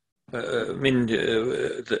I mean,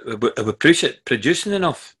 we're producing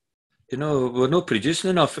enough. We're not producing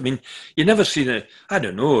enough. I mean, you never seen it. I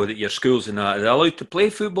don't know that your schools and that are allowed to play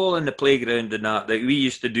football in the playground and that we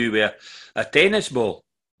used to do with a tennis ball.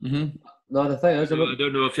 No, the thing is, I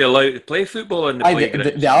don't know if you're allowed to play football in the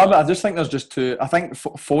playground. They are, but I just think there's just too. I think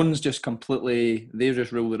phones just completely. They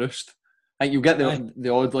just rule the roost. I think you'll get the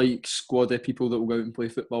odd squad of people that will go out and play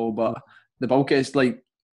football, but the bulk is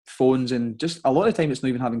phones, and just a lot of the time it's not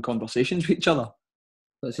even having conversations with each other.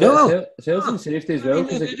 It's health and safety as well.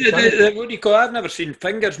 What do you call it? I've never seen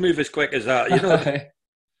fingers move as quick as that.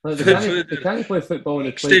 They can't play football in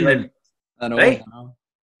the playground. I know.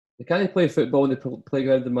 They can't play football in the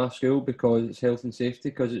playground in my school because it's health and safety,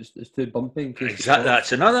 because it's too bumpy. Exactly,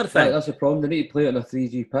 that's another thing. That's a problem. They need to play it on a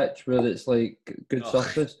 3G pitch where it's good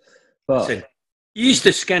surface. But you used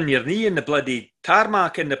to skin your knee in the bloody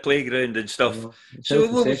tarmac in the playground and stuff. So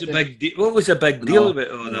what was the big deal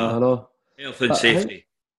about all that? I know. Health and safety.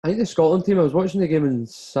 I think the Scotland team, I was watching the game on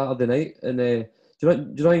Saturday night, and do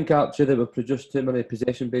you know in Capture they would produce too many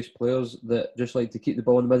possession-based players that just like to keep the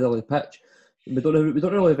ball in the middle of the pitch. We don't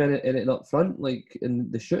really have anything up front,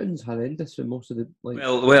 and the shooting's horrendous with most of the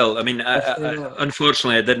Well, I mean,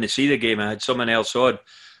 unfortunately, I didn't see the game. I had someone else on.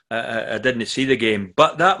 I didn't see the game,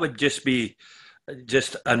 but that would just be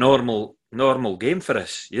a normal game for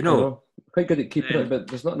us, Quite good at keeping it, but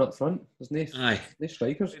there's nothing up front. There's no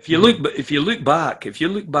strikers. If you look back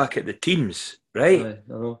at the teams, right? I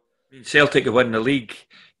know. I mean, Celtic have won the league,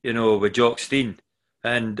 with Jock Stein,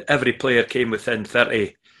 and every player came within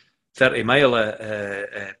 30 mile of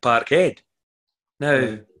Parkhead.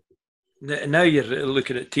 Now you're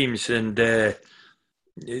looking at teams, and they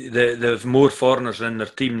have more foreigners in their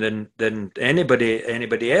team than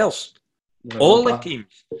anybody else. All the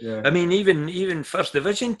teams. Yeah. I mean, even first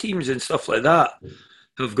division teams and stuff like that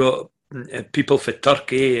have got people for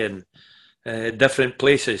Turkey and different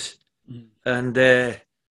places, and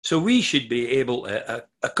so we should be able to.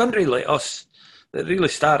 A country like us that really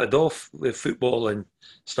started off with football and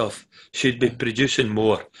stuff should be producing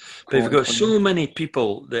more. But we've got so many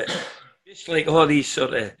people that just all these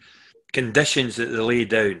sort of conditions that they lay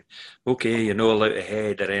down. Okay, you're not allowed to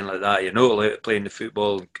head or anything like that. You're not allowed to play in the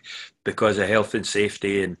football because of health and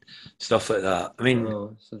safety and stuff like that. I mean,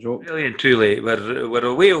 it's a joke. Really and truly,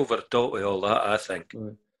 we're way over the top with all that, I think.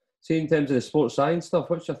 See, in terms of the sports science stuff,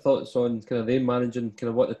 what's your thoughts on kind of them managing kind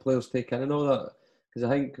of what the players take in and all that? Because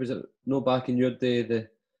I think, was it back in your day, they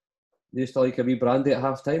used to a wee brandy at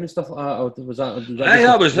half time and stuff like that? Or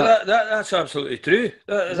was that that's absolutely true.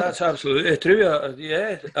 That's absolutely true.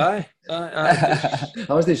 I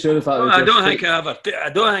wasn't sure if that was. I don't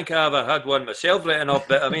think I ever had one myself written up,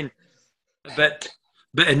 but I mean, but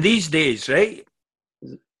in these days, right?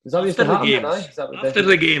 Is that after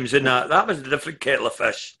the games and that was a different kettle of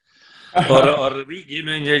fish. or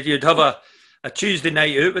you'd have a Tuesday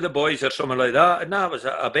night out with the boys or something like that, and that was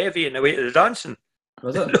a bevy in the way to the dancing.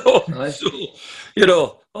 Was it?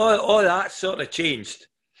 So, all that sort of changed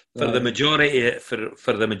for the majority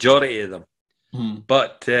for the majority of them.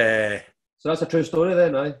 But so that's a true story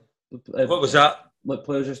then, aye. What was that? Like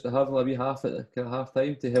players used to have a wee half at the kind of half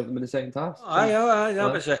time to help them in the second half.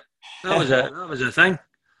 That was a thing.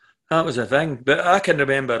 That was a thing. But I can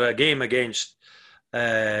remember a game against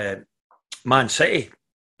Man City,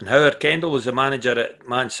 and Howard Kendall was the manager at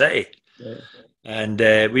Man City, and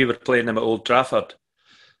we were playing them at Old Trafford,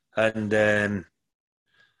 and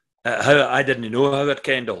I didn't know Howard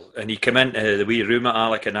Kendall, and he came into the wee room that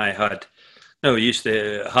Alec and I had. No, we used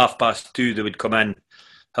to 2:30 they would come in,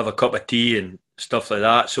 have a cup of tea and stuff like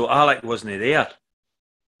that. So Alec wasn't there.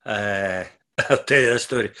 I'll tell you this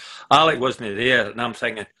story. Alec wasn't there, and I'm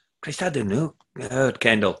thinking, Christ, I don't know,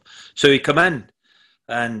 Kendall. So he come in,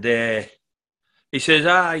 and he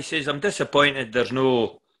says, I'm disappointed. There's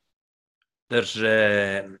no. What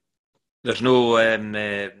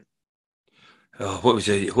was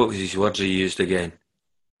his words he used again?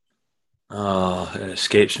 Oh, it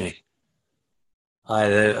escapes me.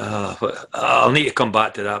 I'll need to come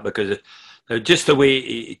back to that because just the way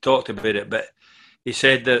he talked about it. But he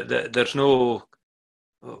said that there's no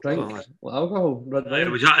drink, alcohol, red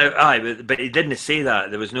wine. But he didn't say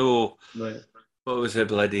that. There was no. Right. What was the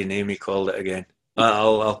bloody name he called it again?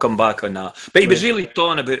 I'll come back on that. But he was really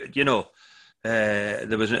talking about,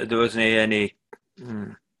 there wasn't any.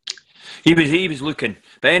 He was looking.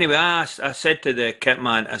 But anyway, I said to the kit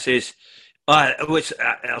man, I says, I'll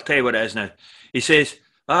tell you what it is now. He says,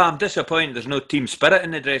 I'm disappointed there's no team spirit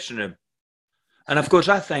in the dressing room. And of course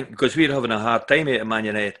I think, because we're having a hard time out at Man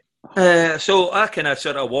United. So I kind of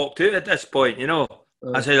sort of walked out at this point, I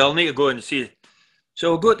said, I'll need to go and see.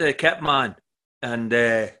 So I go to the kit man and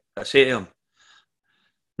I say to him,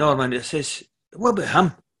 Norman, it says, what about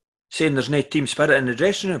him? Saying there's no team spirit in the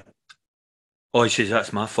dressing room. Oh, he says,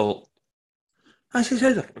 that's my fault. I says,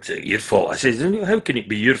 it's your fault. I says, how can it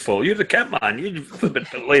be your fault? You're the kit man. You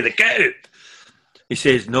lay the kit out. He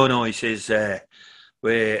says, no. He says,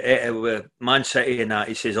 with Man City and that,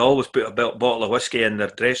 he says, always put a bottle of whiskey in their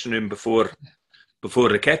dressing room before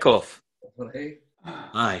the kick-off. Right.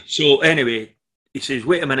 Aye. So anyway, he says,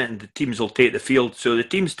 wait a minute and the teams will take the field. So the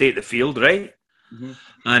teams take the field, right? Mm-hmm.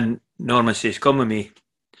 And Norman says, come with me.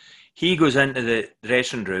 He goes into the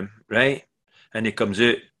dressing room, right? And he comes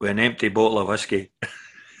out with an empty bottle of whiskey.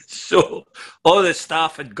 So all the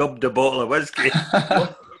staff had gubbed a bottle of whiskey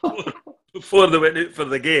before they went out for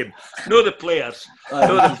the game. No, the players.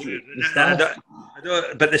 But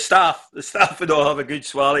the staff would all have a good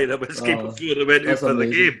swallow of the whiskey before they went out for the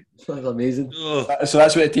game. That's amazing. So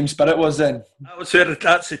that's what the team spirit was then?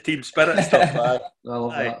 That's the team spirit stuff. I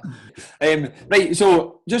love that. Right,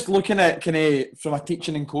 so just looking at from a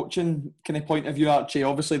teaching and coaching point of view, Archie,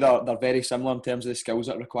 obviously they're very similar in terms of the skills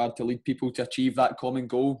that are required to lead people to achieve that common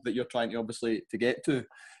goal that you're trying to obviously to get to.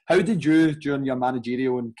 How did you, during your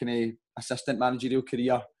managerial and assistant managerial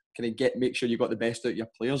career, make sure you got the best out of your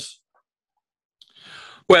players?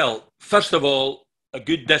 Well, first of all, a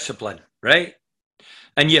good discipline, right?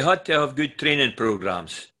 And you had to have good training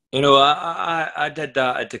programs. I did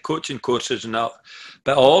that at the coaching courses and that,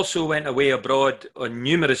 but I also went away abroad on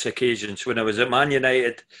numerous occasions when I was at Man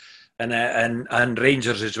United and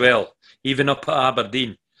Rangers as well, even up at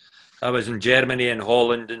Aberdeen. I was in Germany and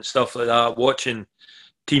Holland and stuff like that, watching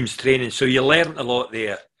teams training. So you learned a lot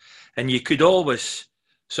there. And you could always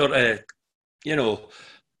sort of,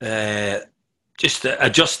 just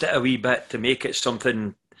adjust it a wee bit to make it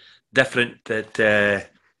something different that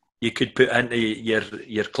you could put into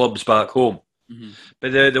your clubs back home. Mm-hmm.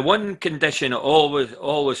 But the one condition I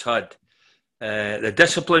always had, the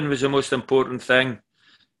discipline was the most important thing.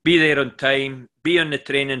 Be there on time, be on the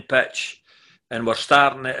training pitch, and we're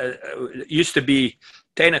starting. It used to be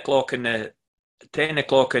 10 o'clock in the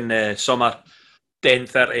summer,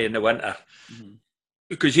 10:30 in the winter, mm-hmm.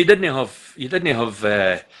 because you didn't have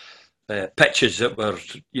pitches that were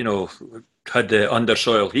had the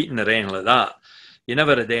undersoil heating or anything like that. You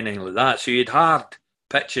never had anything like that, so you had hard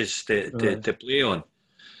pitches to play on.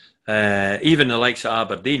 Even the likes of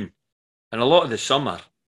Aberdeen, and a lot of the summer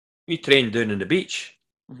we trained down on the beach,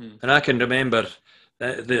 mm-hmm. and I can remember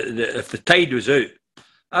if the tide was out,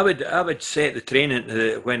 I would set the training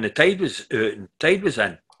when the tide was out and tide was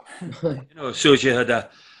in. So you had a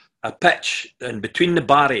pitch, and between the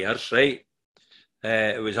barriers, right,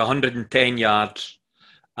 it was 110 yards,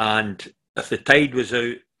 and if the tide was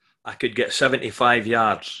out, I could get 75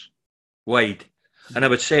 yards wide, and I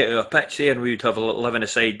would set out a pitch there, and we would have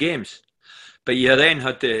 11-a-side games. But you then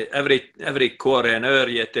had to every quarter of an hour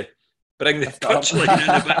you had to bring the touchline in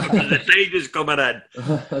a bit because the tide was coming in.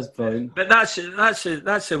 That's brilliant. But that's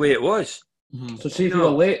the way it was. Mm-hmm. So see if you were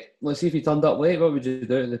late, let's see if you turned up late, what would you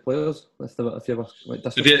do to the players if you were like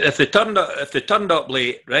this? If they turned up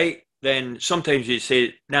late, right, then sometimes you'd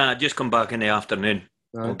say, nah, just come back in the afternoon.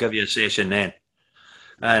 Right. We'll give you a session then.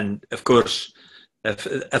 And of course,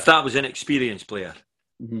 if that was an experienced player,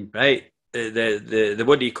 mm-hmm. right, the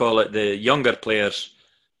what do you call it, the younger players,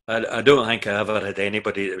 I don't think I ever had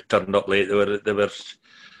anybody that turned up late. They were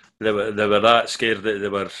that scared that they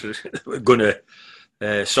were going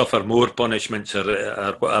to suffer more punishments or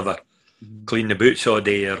whatever, mm-hmm. clean the boots all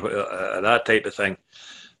day or that type of thing.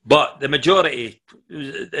 But the majority,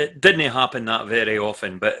 it didn't happen that very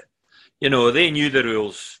often. But they knew the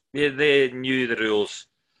rules. They knew the rules.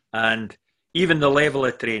 And even the level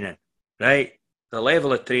of training, right? The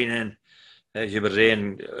level of training, as you were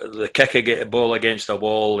saying, the kick a ball against the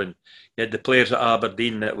wall, and you had the players at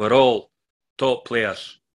Aberdeen that were all top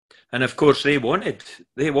players. And of course they wanted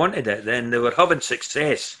it. Then they were having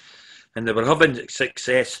success. And they were having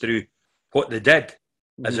success through what they did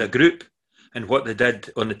as a group and what they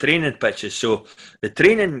did on the training pitches. So the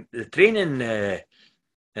training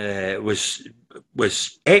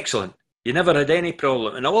was excellent. You never had any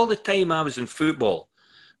problem. And all the time I was in football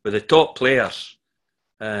with the top players,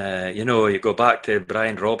 you go back to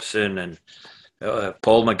Brian Robson and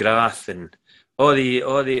Paul McGrath and all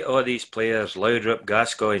these players, Laudrup,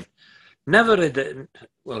 Gascoigne. Never had,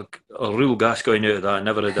 I'll rule Gascoigne out of that.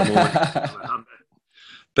 Never had a moment.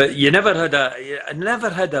 But you never had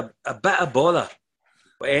a bit of bother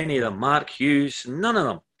with any of them. Mark Hughes, none of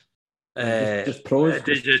them. Just pros.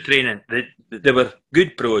 Just training. They were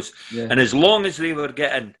good pros. Yeah. And as long as they were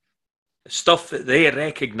getting stuff that they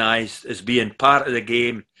recognised as being part of the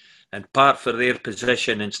game and part for their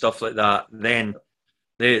position and stuff like that, then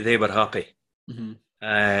they were happy.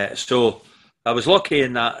 So I was lucky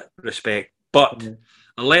in that respect. But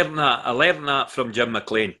I learned that from Jim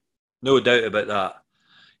McLean. No doubt about that.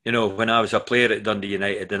 When I was a player at Dundee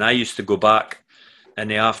United, and I used to go back in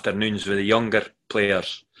the afternoons with the younger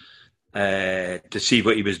players to see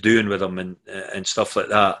what he was doing with them and stuff like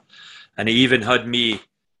that. And he even had me,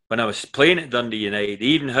 when I was playing at Dundee United, he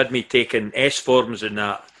even had me taking S forms and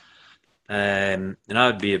that. And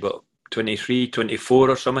I'd be about 23, 24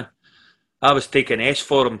 or something. I was taking S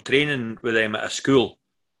form training with them at a school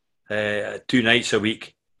 2 nights a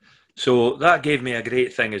week. So that gave me a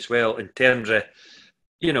great thing as well in terms of,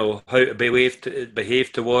 how to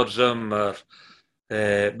behave towards them.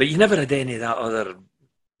 But you never had any of that other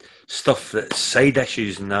stuff, that's side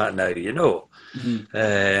issues and that now,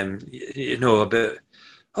 about,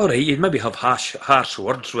 all right, you'd maybe have harsh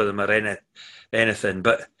words with them or anything,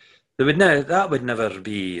 but that would never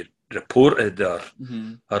be reported or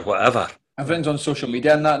whatever. Everything's on social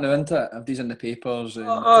media and that now, isn't it? Everything's in the papers.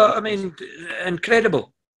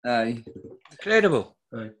 Incredible. Aye. Incredible.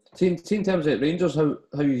 Right. See in terms of Rangers, how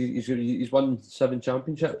he's won 7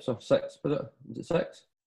 championships or 6, was it 6?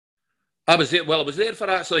 I was there for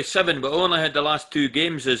actually 7, but only had the last 2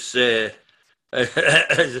 games as in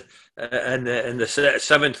the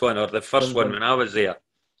 7th one or the first one when I was there.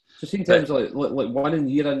 So see in terms of like winning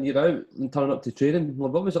year in, year out and turning up to training,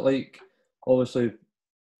 what was it like? Obviously,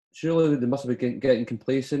 surely they must have been getting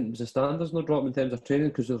complacent. Was the standards not dropping in terms of training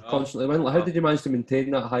because they're constantly winning? Like, how did you manage to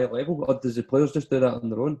maintain that high level, or does the players just do that on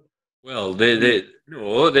their own? Well, the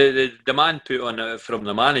demand put on from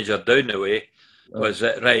the manager down the way was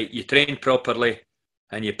that, right, you train properly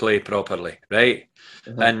and you play properly, right?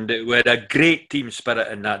 And we had a great team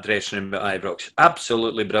spirit in that dressing room at Ibrox.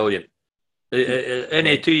 Absolutely brilliant.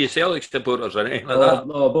 Any 2 you Celtic supporters or anything like that?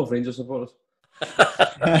 No, both Rangers supporters. You're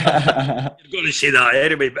going to say that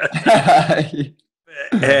anyway, but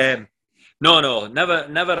no,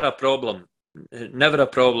 never a problem. Never a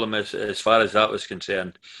problem as far as that was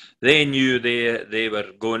concerned. They knew they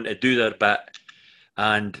were going to do their bit,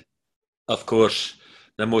 and of course,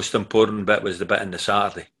 the most important bit was the bit on the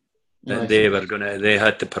Saturday. Nice. They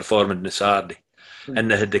had to perform on the Saturday,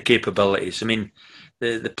 and they had the capabilities. I mean,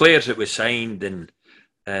 the players that we signed, and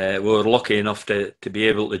we were lucky enough to be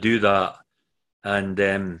able to do that. And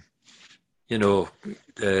so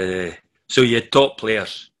you had top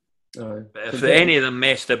players. But if any of them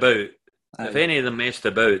messed about,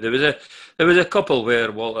 there was a couple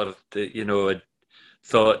where Walter, had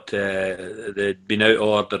thought they'd been out of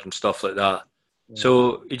order and stuff like that. Yeah.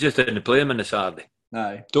 So he just didn't play them on the Saturday.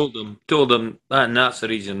 Aye. Told them that, and that's the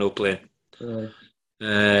reason no playing.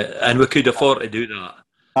 And we could afford to do that.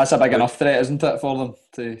 That's a big enough threat, isn't it, for them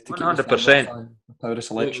to 100%. Power of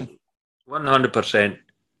selection. 100%.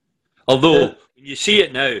 Although when you see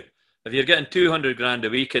it now, if you're getting 200 grand a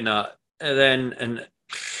week in that, then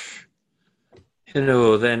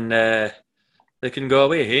they can go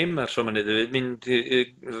away home or something. I mean,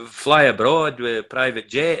 fly abroad with a private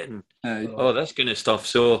jet and all this kind of stuff.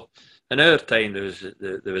 So in our time,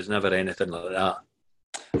 there was never anything like that.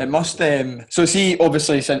 It must. So see,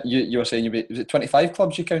 obviously, you were saying was it 25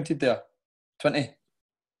 clubs you counted there? 20.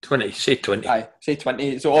 20. Say 20. Aye, say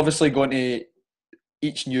 20. So obviously going to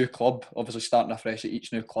each new club, obviously starting afresh at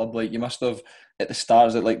each new club, like you must have at the start,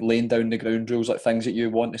 is it like laying down the ground rules, like things that you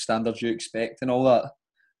want, the standards you expect, and all that?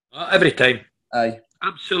 Every time. Aye.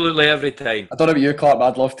 Absolutely every time. I don't know about you, Clark,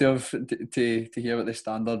 but I'd love to have to hear what the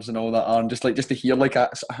standards and all that are, and just to hear like a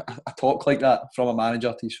talk like that from a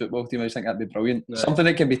manager to his football team. I just think that'd be brilliant. Right. Something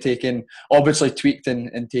that can be taken, obviously tweaked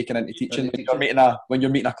and taken into teaching when you're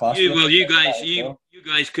meeting a class. You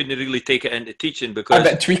guys couldn't really take it into teaching because I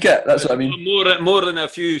bet tweak it. That's what I mean. More than a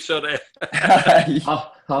few sort of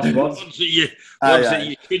harsh words that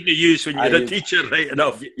you couldn't use when you're a teacher, right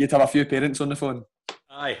enough. You'd have a few parents on the phone.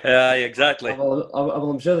 Aye, exactly.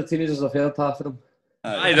 I'm sure the teenagers have heard half of them.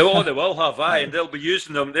 Aye, they will have, and they'll be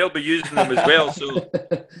using them. They'll be using them as well. So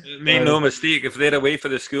make no mistake, if they're away for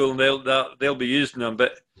the school, they'll be using them.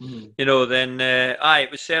 But then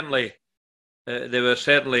it was certainly they were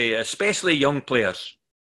certainly, especially young players.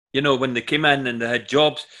 When they came in and they had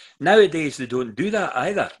jobs. Nowadays they don't do that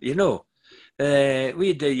either. We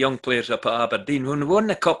had the young players up at Aberdeen when we won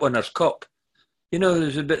the Cup Winners' Cup. There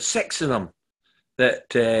was about 6 of them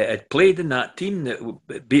that had played in that team that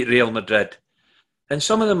beat Real Madrid. And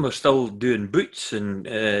some of them were still doing boots and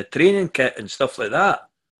training kit and stuff like that.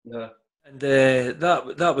 Yeah. And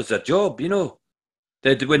that was their job,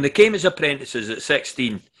 When they came as apprentices at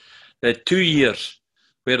 16, they had 2 years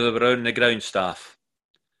where they were on the ground staff.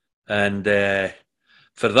 And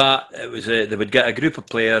for that, it was they would get a group of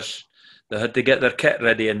players. They had to get their kit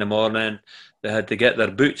ready in the morning. They had to get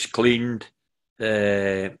their boots cleaned.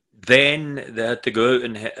 Then they had to go out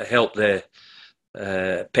and help the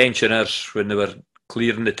pensioners when they were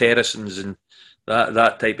clearing the terraces and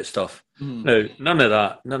that type of stuff. Now, none of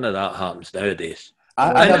that happens nowadays.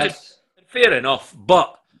 Fair enough,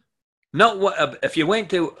 but not what if you went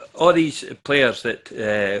to all these players that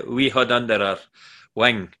we had under our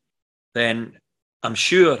wing, then I'm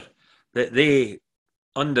sure that they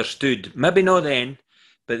understood. Maybe not then.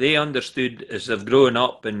 But they understood as they've grown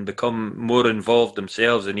up and become more involved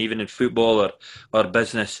themselves, and even in football or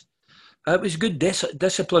business, it was good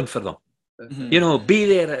discipline for them. Be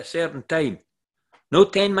there at a certain time. No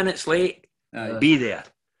 10 minutes late. Be there.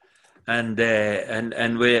 And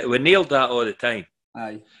we nailed that all the time.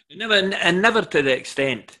 Aye. Never to the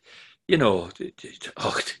extent, I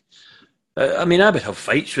would have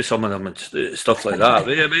fights with some of them and stuff like that.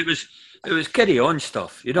 It was carry on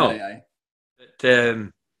stuff, Aye.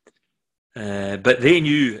 But they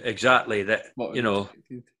knew exactly that,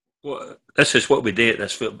 this is what we do at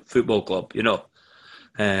this football club, be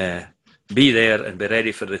there and be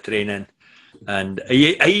ready for the training. And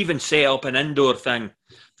I even set up an indoor thing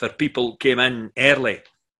for people who came in early,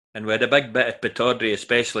 and we had a big bit of Pittodrie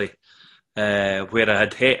especially, where I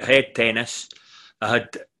had head tennis. I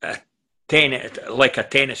had like a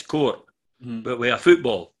tennis court, but with a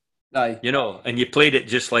football. Aye. And you played it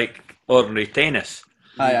just like ordinary tennis.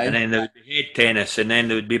 Aye. And then there would be head tennis, and then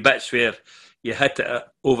there would be bits where you hit it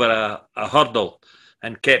over a hurdle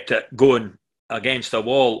and kept it going against a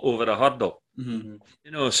wall over a hurdle.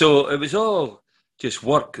 So it was all just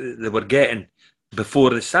work they were getting before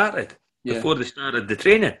they started, before they started the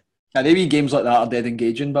training. Yeah, they wee games like that are dead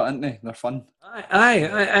engaging, but aren't they? They're fun. Aye,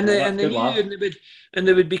 and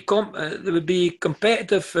they would be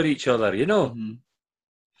competitive for each other,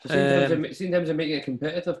 Sometimes they make it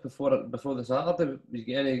competitive before the Saturday. You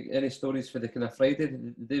get any stories for the kind of Friday,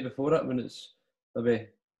 the day before it, when it's maybe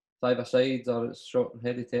 5-a-sides or it's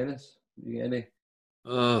short-headed tennis? You get any?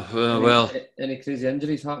 Any crazy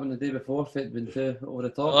injuries happen the day before if it'd been too over the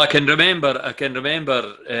top? Well, I can remember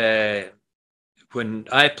when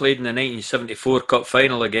I played in the 1974 Cup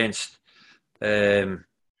final against. None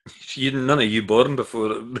of you born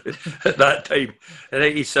before at that time. The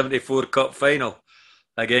 1974 Cup final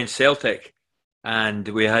against Celtic, and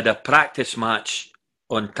we had a practice match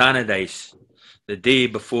on Tannadice the day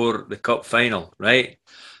before the cup final, right?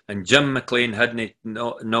 And Jim McLean hadn't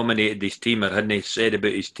nominated his team or hadn't said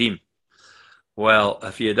about his team. Well,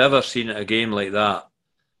 if you'd ever seen a game like that,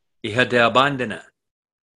 he had to abandon it,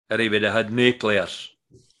 or he would have had no players.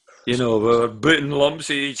 We were booting lumps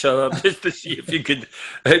at each other just to see if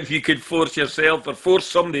you could force yourself or force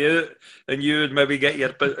somebody out, and you would maybe get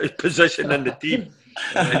your position in the team.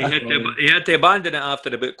 And he had to abandon it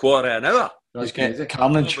after about quarter of an hour. That's crazy.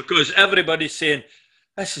 Carnage. Because everybody's saying,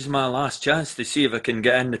 this is my last chance to see if I can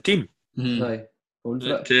get in the team. Aye.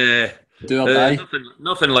 But, Do or die.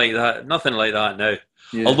 Nothing like that now.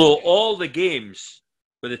 Yeah. Although all the games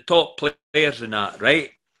with the top players in that,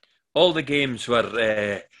 right? All the games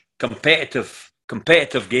were competitive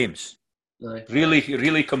games. Aye.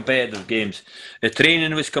 Really competitive games. The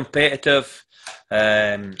training was competitive.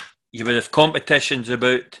 You would have competitions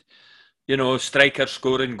about, strikers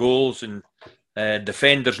scoring goals and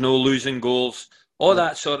defenders no losing goals, all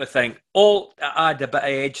that sort of thing. All add a bit of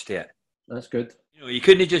edge to it. That's good. You know, you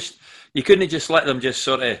couldn't just let them just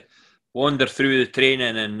sort of wander through the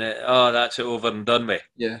training and that's it over and done with.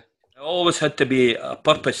 Yeah. There always had to be a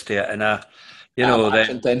purpose to it and match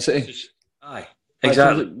intensity. Aye,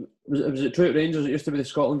 exactly. Was it true at Rangers? It used to be the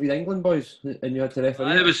Scotland v England boys, and you had to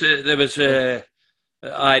referee. There was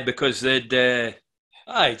because they'd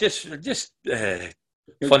just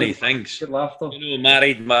funny things. Good laughter. You know,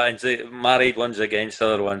 married ones against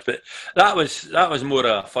other ones, but that was more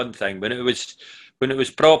a fun thing. When it was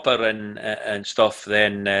proper and stuff,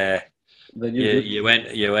 then you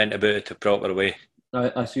went about it the proper way.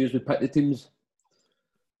 I see you would pick the teams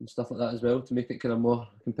and stuff like that as well to make it kind of more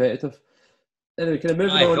competitive. Anyway, can I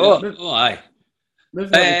move on? Aye.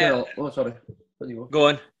 Moving on. Sorry. Let you go. Go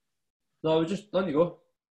on. No, I was just letting you go.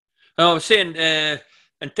 No, I was saying,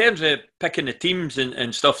 in terms of picking the teams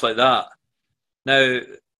and stuff like that. Now,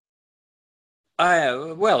 I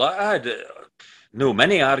had no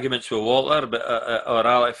many arguments with Walter, or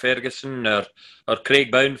Alex Ferguson, or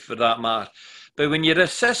Craig Bound for that matter. But when you're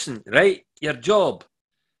assistant, right,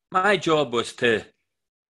 my job was to,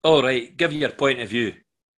 all right, give your point of view.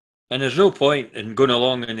 And there's no point in going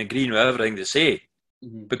along and agreeing with everything they say.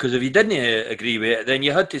 Mm-hmm. Because if you didn't agree with it, then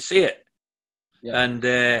you had to say it. Yeah. And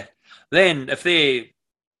then if they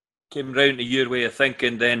came round to your way of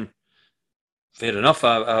thinking, then fair enough,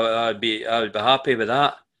 I would be happy with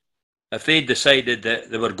that. If they decided that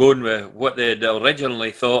they were going with what they'd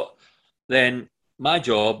originally thought, then my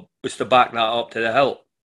job was to back that up to the hilt.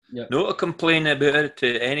 Yep. Not to complain about it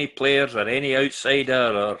to any players or any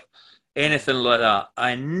outsider or anything like that.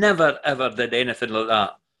 I never ever did anything like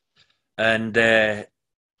that, and that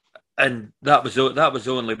was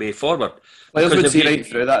the only way forward. Players would see right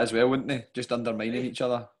through that as well, wouldn't they? Just undermining each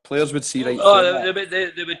other. Players would see right through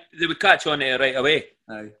that. They would catch on to it right away.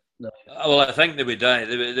 Aye. No. Well, I think they would.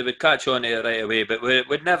 They would catch on to it right away. But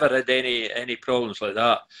we'd never had any problems like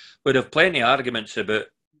that. We'd have plenty of arguments about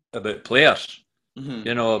players. Mm-hmm.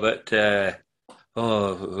 You know, but do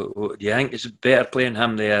you think it's better playing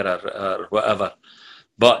him there or whatever?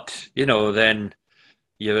 But you know, then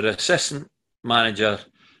you were assistant manager,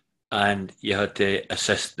 and you had to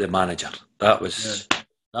assist the manager. That was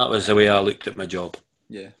the way I looked at my job.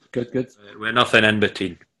 Yeah, good. With nothing in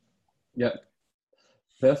between. Yeah,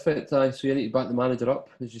 perfect. So you need to back the manager up,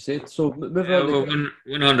 as you said. So moving on.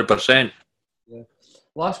 100%. Yeah.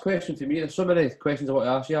 Last question for me. There's so many questions I want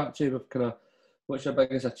to ask you. Actually, with kind of what's your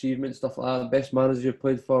biggest achievement, stuff like that. Best manager you've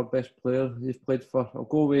played for, best player you've played for. I'll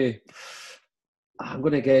go with. I'm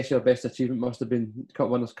going to guess your best achievement must have been Cup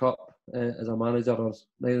Winners' Cup as a manager, or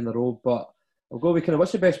 9 in a row. But I'll go with kind of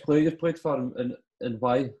what's the best player you've played for and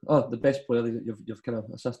why? Oh, the best player that you've kind of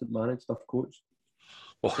assistant managed, stuff coached.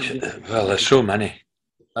 Oh, well, there's so many.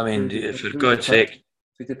 I mean, for God's sake.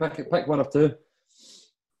 If you pick one or two.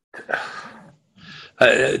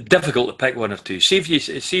 Difficult to pick one or two. See if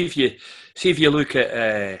you look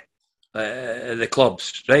at the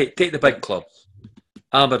clubs, right? Take the big clubs: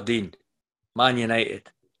 Aberdeen, Man United,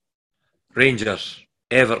 Rangers,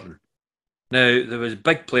 Everton. Now there was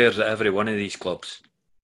big players at every one of these clubs.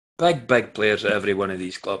 Big players at every one of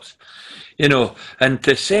these clubs. You know, and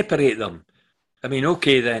to separate them, I mean,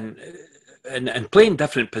 okay then, and playing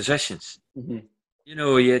different positions. Mm-hmm. You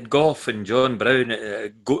know, you had Gough and John Brown,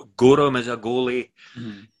 Gorham as a goalie.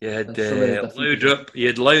 Mm-hmm. You had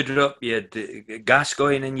Laudrup, you had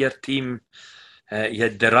Gascoigne in your team. You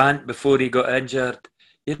had Durant before he got injured.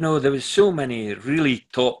 You know, there was so many really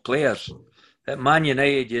top players. At Man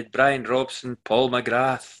United, you had Brian Robson, Paul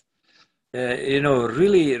McGrath. You know,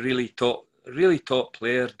 really top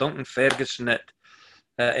players. Duncan Ferguson at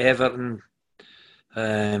Everton.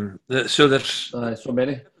 So there's so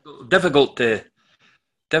many. Difficult to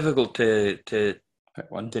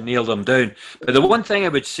nail them down. But the one thing I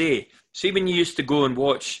would say, see when you used to go and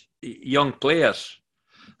watch young players,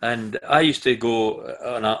 and I used to go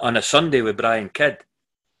on a Sunday with Brian Kidd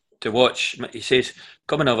to watch, he says,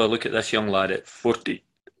 come and have a look at this young lad at 40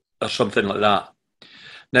 or something like that.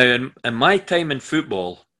 Now, in my time in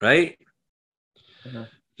football, right, there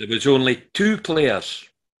was only 2 players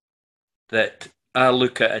that I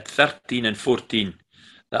look at 13 and 14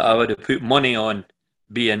 that I would have put money on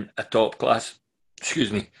being a top class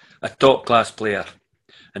player.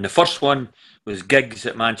 And the first one was Giggs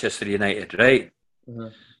at Manchester United, right? Mm-hmm.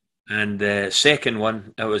 And the second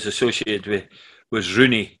one I was associated with was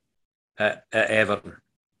Rooney at Everton.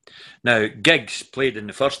 Now, Giggs played in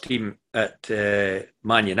the first team at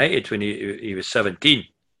Man United when he was 17.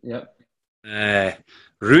 Yep.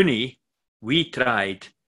 Rooney, we tried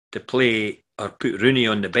to play or put Rooney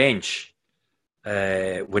on the bench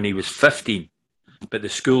when he was 15. But the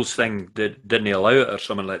schools thing didn't allow it or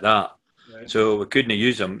something like that. so we couldn't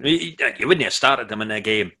use him. You wouldn't have started him in a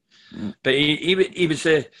game, but he was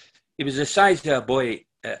the size of a boy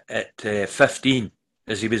at 15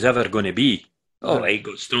 as he was ever going to be. All right,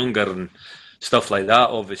 got stronger and stuff like that,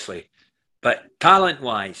 obviously, but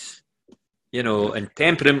talent-wise, and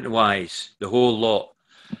temperament-wise, the whole lot.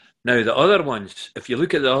 Now the other ones, if you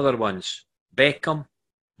look at the other ones, Beckham,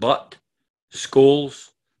 Butt, Scholes,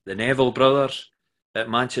 the Neville brothers at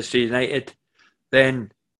Manchester United,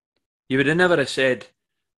 then you would have never have said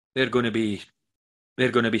they're going to be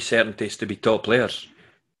certainties to be top players.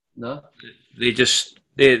 No,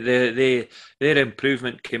 their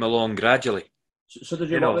improvement came along gradually. So did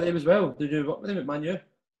you work with them as well? Did you work with them at Man U?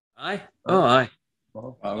 Aye. Oh, aye.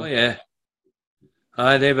 Wow. Oh, yeah.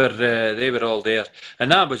 Aye, they were all there,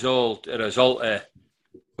 and that was all a result of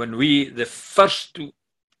when the first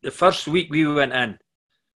week we went in.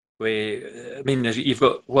 You've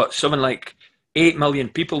got something like 8 million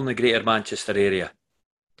people in the Greater Manchester area,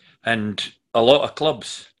 and a lot of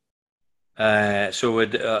clubs. So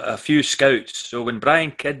with a few scouts. So when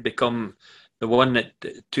Brian Kidd become the one that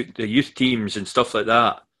took the youth teams and stuff like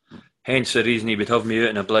that, hence the reason he would have me out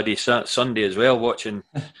on a bloody Sunday as well, watching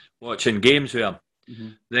games with him. Mm-hmm.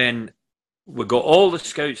 Then we got all the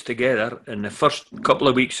scouts together in the first couple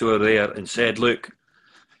of weeks we were there and said, look,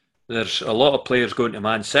 there's a lot of players going to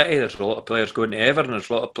Man City, there's a lot of players going to Everton, there's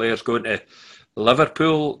a lot of players going to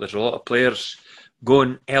Liverpool, there's a lot of players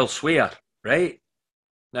going elsewhere, right?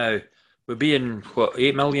 Now, we'll be in,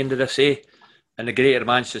 8 million, did I say, in the Greater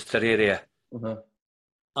Manchester area. Uh-huh.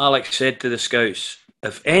 Alex said to the scouts,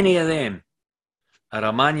 if any of them are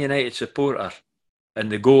a Man United supporter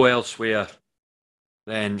and they go elsewhere,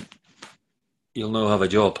 then you'll not have a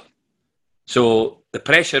job. So the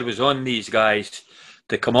pressure was on these guys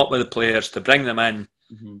to come up with the players, to bring them in,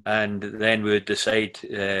 and then we would decide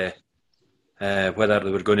whether they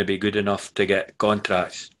were going to be good enough to get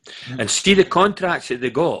contracts. And see the contracts that they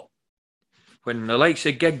got when the likes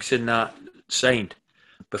of Giggs and that signed,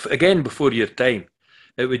 again before your time,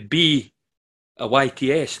 it would be a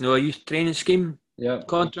YTS, a youth training scheme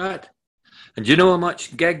contract. And do you know how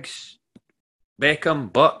much Giggs,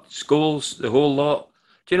 Beckham, Butt, Scholes, the whole lot,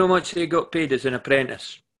 do you know how much they got paid as an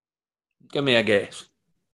apprentice? Give me a guess.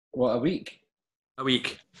 What, a week? A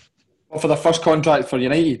week. Well, for the first contract for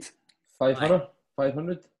United? 500?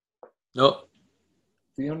 500? No.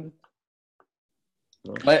 300?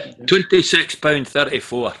 No.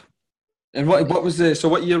 £26.34. And what was so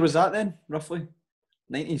what year was that then, roughly?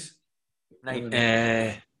 90s? 90,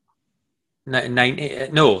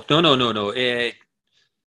 no.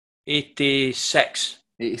 86.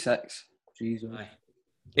 86. Jesus.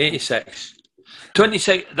 86.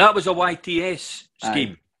 26. That was a YTS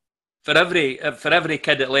scheme for every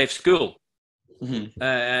kid that left school,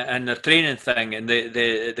 and their training thing, and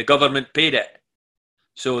the government paid it,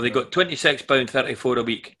 so they got £26.34 a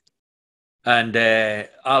week, and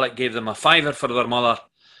Alec gave them a fiver for their mother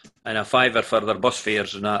and a fiver for their bus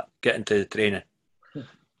fares and that getting to the training.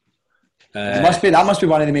 That must be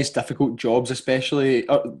one of the most difficult jobs, especially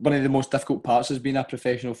one of the most difficult parts of being a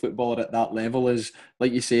professional footballer at that level is,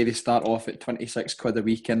 like you say, they start off at 26 quid a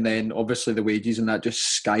week, and then obviously the wages and that just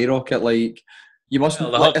skyrocket. Like you must,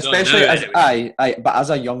 especially but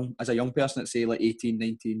as a young person at say like 18,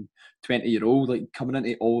 19, 20-year-old, like coming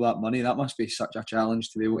into all that money, that must be such a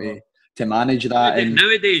challenge to be able to manage that. And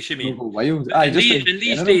nowadays, you mean? Wild.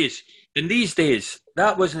 In these days,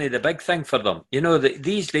 that wasn't the big thing for them.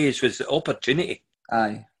 These days was the opportunity.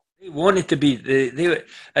 Aye. They wanted to be,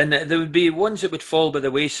 and there would be ones that would fall by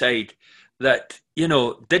the wayside that,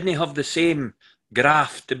 didn't have the same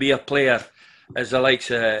graft to be a player as the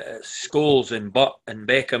likes of Scholes and Butt and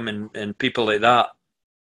Beckham and people like that.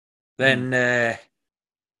 Then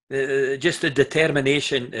just the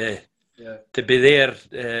determination to be there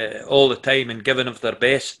all the time and giving of their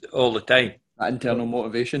best all the time. That internal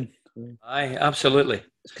motivation. Aye, absolutely.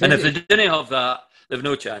 And if they didn't have that, they've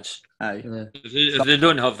no chance. Aye. If they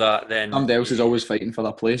don't have that, then somebody else is always fighting for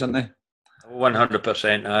their place, aren't they?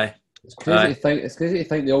 100%. Aye. It's crazy to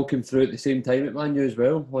think they all came through at the same time at Man U as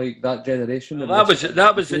well. Like that generation. Well,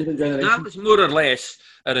 that was more or less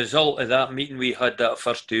a result of that meeting we had that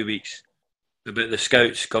first 2 weeks about the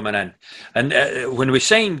scouts coming in. And when we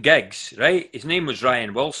signed Giggs, right, his name was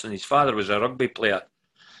Ryan Wilson. His father was a rugby player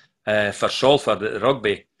for Salford at the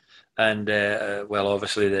rugby. And,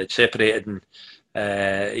 obviously they'd separated and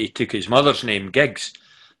he took his mother's name, Giggs.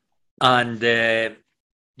 And, then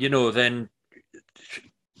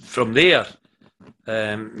from there,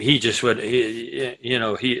 he just went,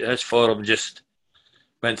 his form just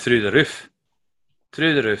went through the roof.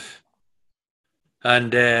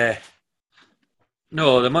 And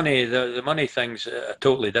No, the money thing's a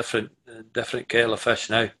totally different kettle of fish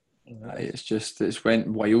now. Aye, it's went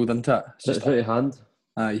wild, isn't it? It's It's just, out of hand.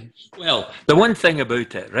 aye. Well, the one thing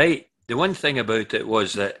about it, right? The one thing about it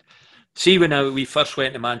was that, see, when we first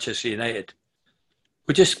went to Manchester United,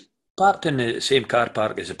 we just parked in the same car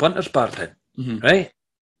park as the punters parked in, right?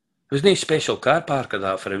 There was no special car park of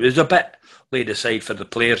that for it. It was a bit laid aside for the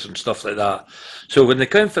players and stuff like that. So when they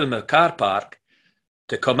come from the car park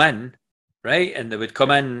to come in, right, and they would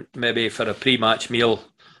come in maybe for a pre-match meal,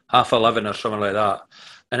 11:30 or something like that.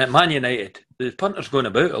 And at Man United, the punters going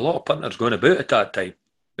about, a lot of punters going about at that time,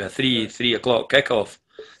 with a 3 o'clock kickoff.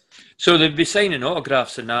 So they'd be signing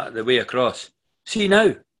autographs and that the way across. See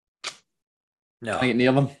now? No. I get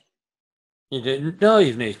near them. No,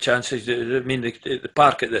 you've no chances. I mean, the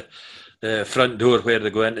park at the front door where they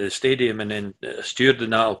go into the stadium, and then a steward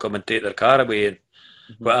and that will come and take their car away and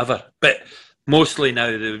whatever. But mostly now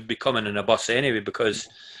they would be coming in a bus anyway, because,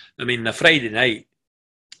 I mean, a Friday night,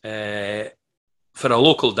 for a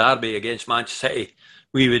local derby against Manchester City,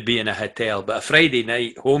 we would be in a hotel. But a Friday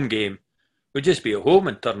night home game, we'd just be at home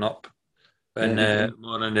and turn up in the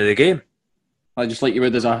morning of the game. I just like you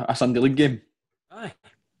would as a Sunday League game. Aye.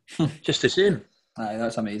 Just the same. Aye,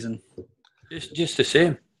 that's amazing. Just the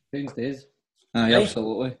same. Change days. Aye, Aye.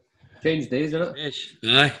 absolutely. Change days, isn't it? Yes.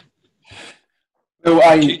 Aye. Well,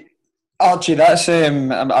 Archie, that's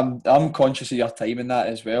I'm conscious of your time in that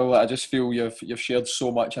as well. I just feel you've shared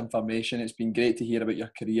so much information. It's been great to hear about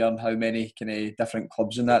your career and how many kind of different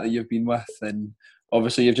clubs and that you've been with, and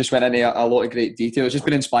obviously you've just went into a lot of great detail. It's just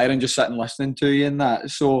been inspiring just sitting listening to you and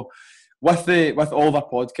that. So with all of our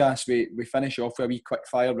podcasts, we finish off with a wee quick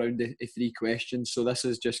fire round of 3 questions. So this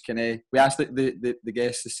is just kind of, we asked the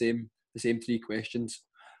guests the same 3 questions.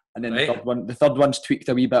 And then the third one's tweaked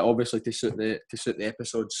a wee bit, obviously, to suit the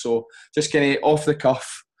episode. So just kind of off the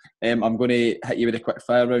cuff, I'm going to hit you with a quick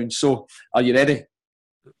fire round. So are you ready?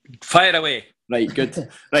 Fire away. Right, good.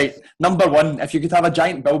 Right, number 1, if you could have a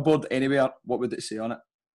giant billboard anywhere, what would it say on it?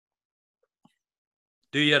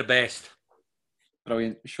 Do your best.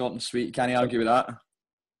 Brilliant, short and sweet. Can't argue with that.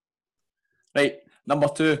 Right, number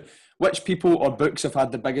 2, which people or books have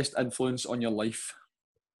had the biggest influence on your life?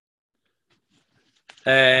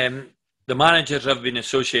 The managers I've been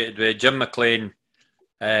associated with: Jim McLean,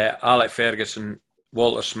 Alex Ferguson,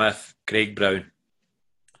 Walter Smith, Craig Brown.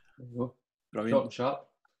 Brilliant. Short and sharp.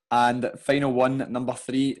 And final one, number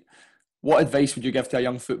 3, what advice would you give to a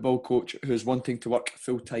young football coach who's wanting to work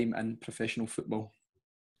full-time in professional football?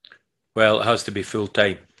 Well, it has to be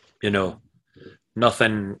full-time, you know.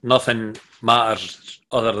 Nothing matters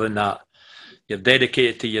other than that. You're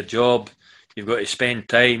dedicated to your job. You've got to spend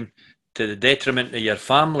time, to the detriment of your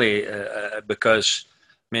family, because,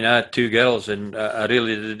 I mean, I had 2 girls and I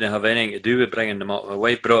really didn't have anything to do with bringing them up. My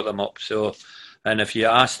wife brought them up. So, and if you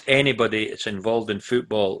asked anybody that's was involved in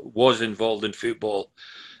football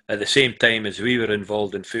at the same time as we were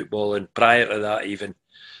involved in football, and prior to that even,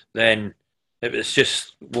 then it was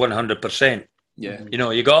just 100%. Yeah. You know,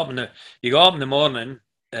 you got up in the morning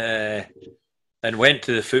and went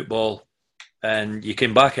to the football, and you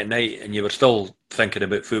came back at night and you were still thinking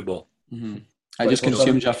about football. Mm-hmm. It just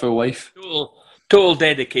consumes your full life. Total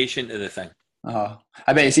dedication to the thing.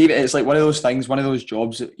 I bet it's like one of those things, one of those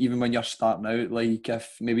jobs that even when you're starting out, like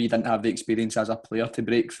if maybe you didn't have the experience as a player to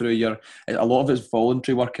break through, a lot of it's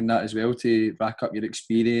voluntary work in that as well, to rack up your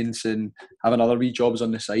experience and having other wee jobs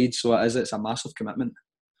on the side. So it's a massive commitment.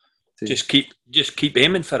 Just keep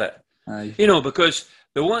aiming for it. Aye. You know, because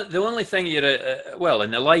the only thing you're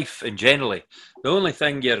in the life and generally, the only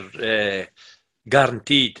thing you're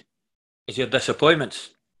guaranteed is your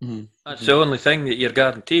disappointments. Mm-hmm. That's the only thing that you're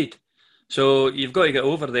guaranteed. So you've got to get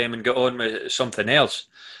over them and get on with something else.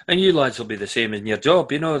 And you lads will be the same in your job,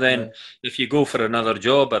 you know. Then if you go for another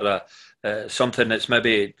job or something that's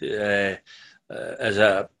maybe as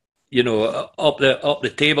a, you know, up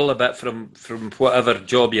the table a bit from whatever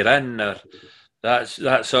job you're in, or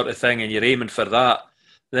that sort of thing, and you're aiming for that,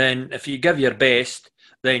 then if you give your best,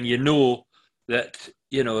 then you know that,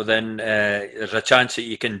 you know, then there's a chance that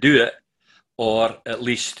you can do it, or at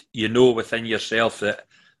least you know within yourself that,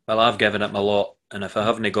 well, I've given it my lot, and if I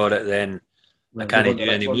haven't got it, then I can't do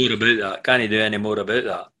any more about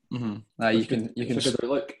that. Mm-hmm. You can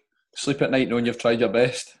sleep at night knowing you've tried your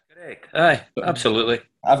best. Correct. Aye, absolutely.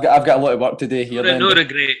 I've got a lot of work to do here. No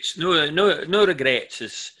regrets. No regrets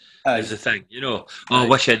is the thing. You know, I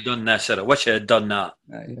wish I'd done this, or I wish I had done that.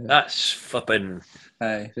 Aye. That's flipping.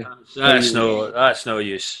 Aye. That's no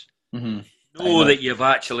use. Mm-hmm. Know that you've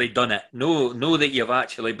actually done it. Know that you've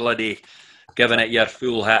actually bloody given it your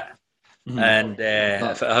full hit. Mm-hmm. And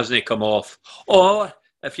if it hasn't come off, or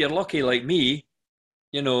if you're lucky like me,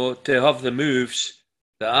 to have the moves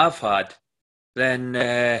that I've had,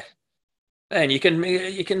 then you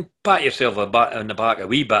can pat yourself on the back a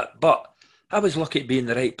wee bit. But I was lucky to be in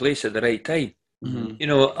the right place at the right time.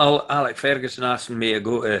 Mm-hmm. Alex Ferguson asking me to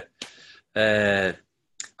go to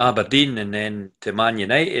Aberdeen and then to Man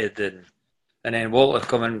United, and then Walter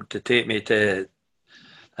coming to take me to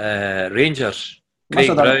Rangers.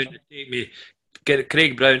 Craig Brown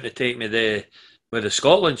to take me with the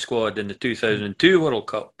Scotland squad in the 2002 World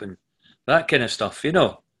Cup and that kind of stuff,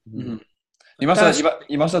 Mm-hmm. You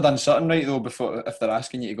must have done something right though before, if they're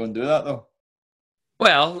asking you to go and do that though.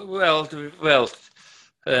 I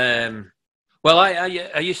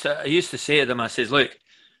used to say to them, I says, look,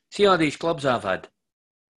 see all these clubs I've had.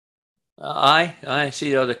 I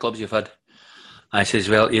see all the clubs you've had. I says,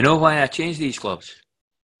 well, you know why I changed these clubs?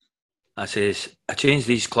 I says, I changed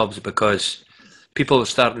these clubs because people are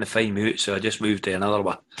starting to find me out, so I just moved to another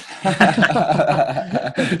one.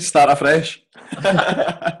 Start afresh.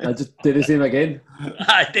 I just did the same again.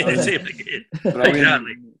 I did the same again.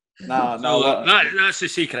 Exactly. That's the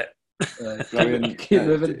secret. Brilliant. Keep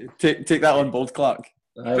moving. Take that on board, Clark.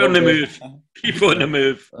 Keep on the move. Keep on the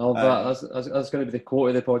move. That's going to be the quote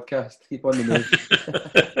of the podcast. Keep on the move.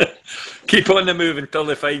 Keep on the move until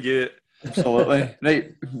they find you. Absolutely.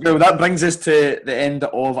 Right. Well, that brings us to the end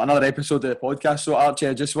of another episode of the podcast. So, Archie,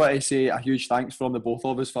 I just want to say a huge thanks from the both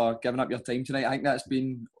of us for giving up your time tonight. I think that's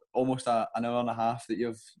been almost an hour and a half that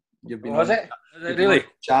you've been. Was it really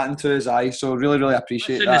chatting to us? So really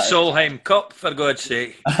appreciate that. It's in the Solheim Cup, for God's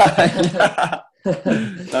sake.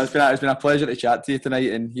 It's been a pleasure to chat to you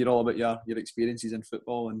tonight and hear all about your experiences in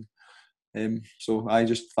football, and so I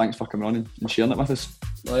just thanks for coming on and sharing it with us.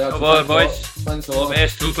 Come on, boys. Thanks a lot.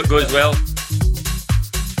 Best. Hope it goes well.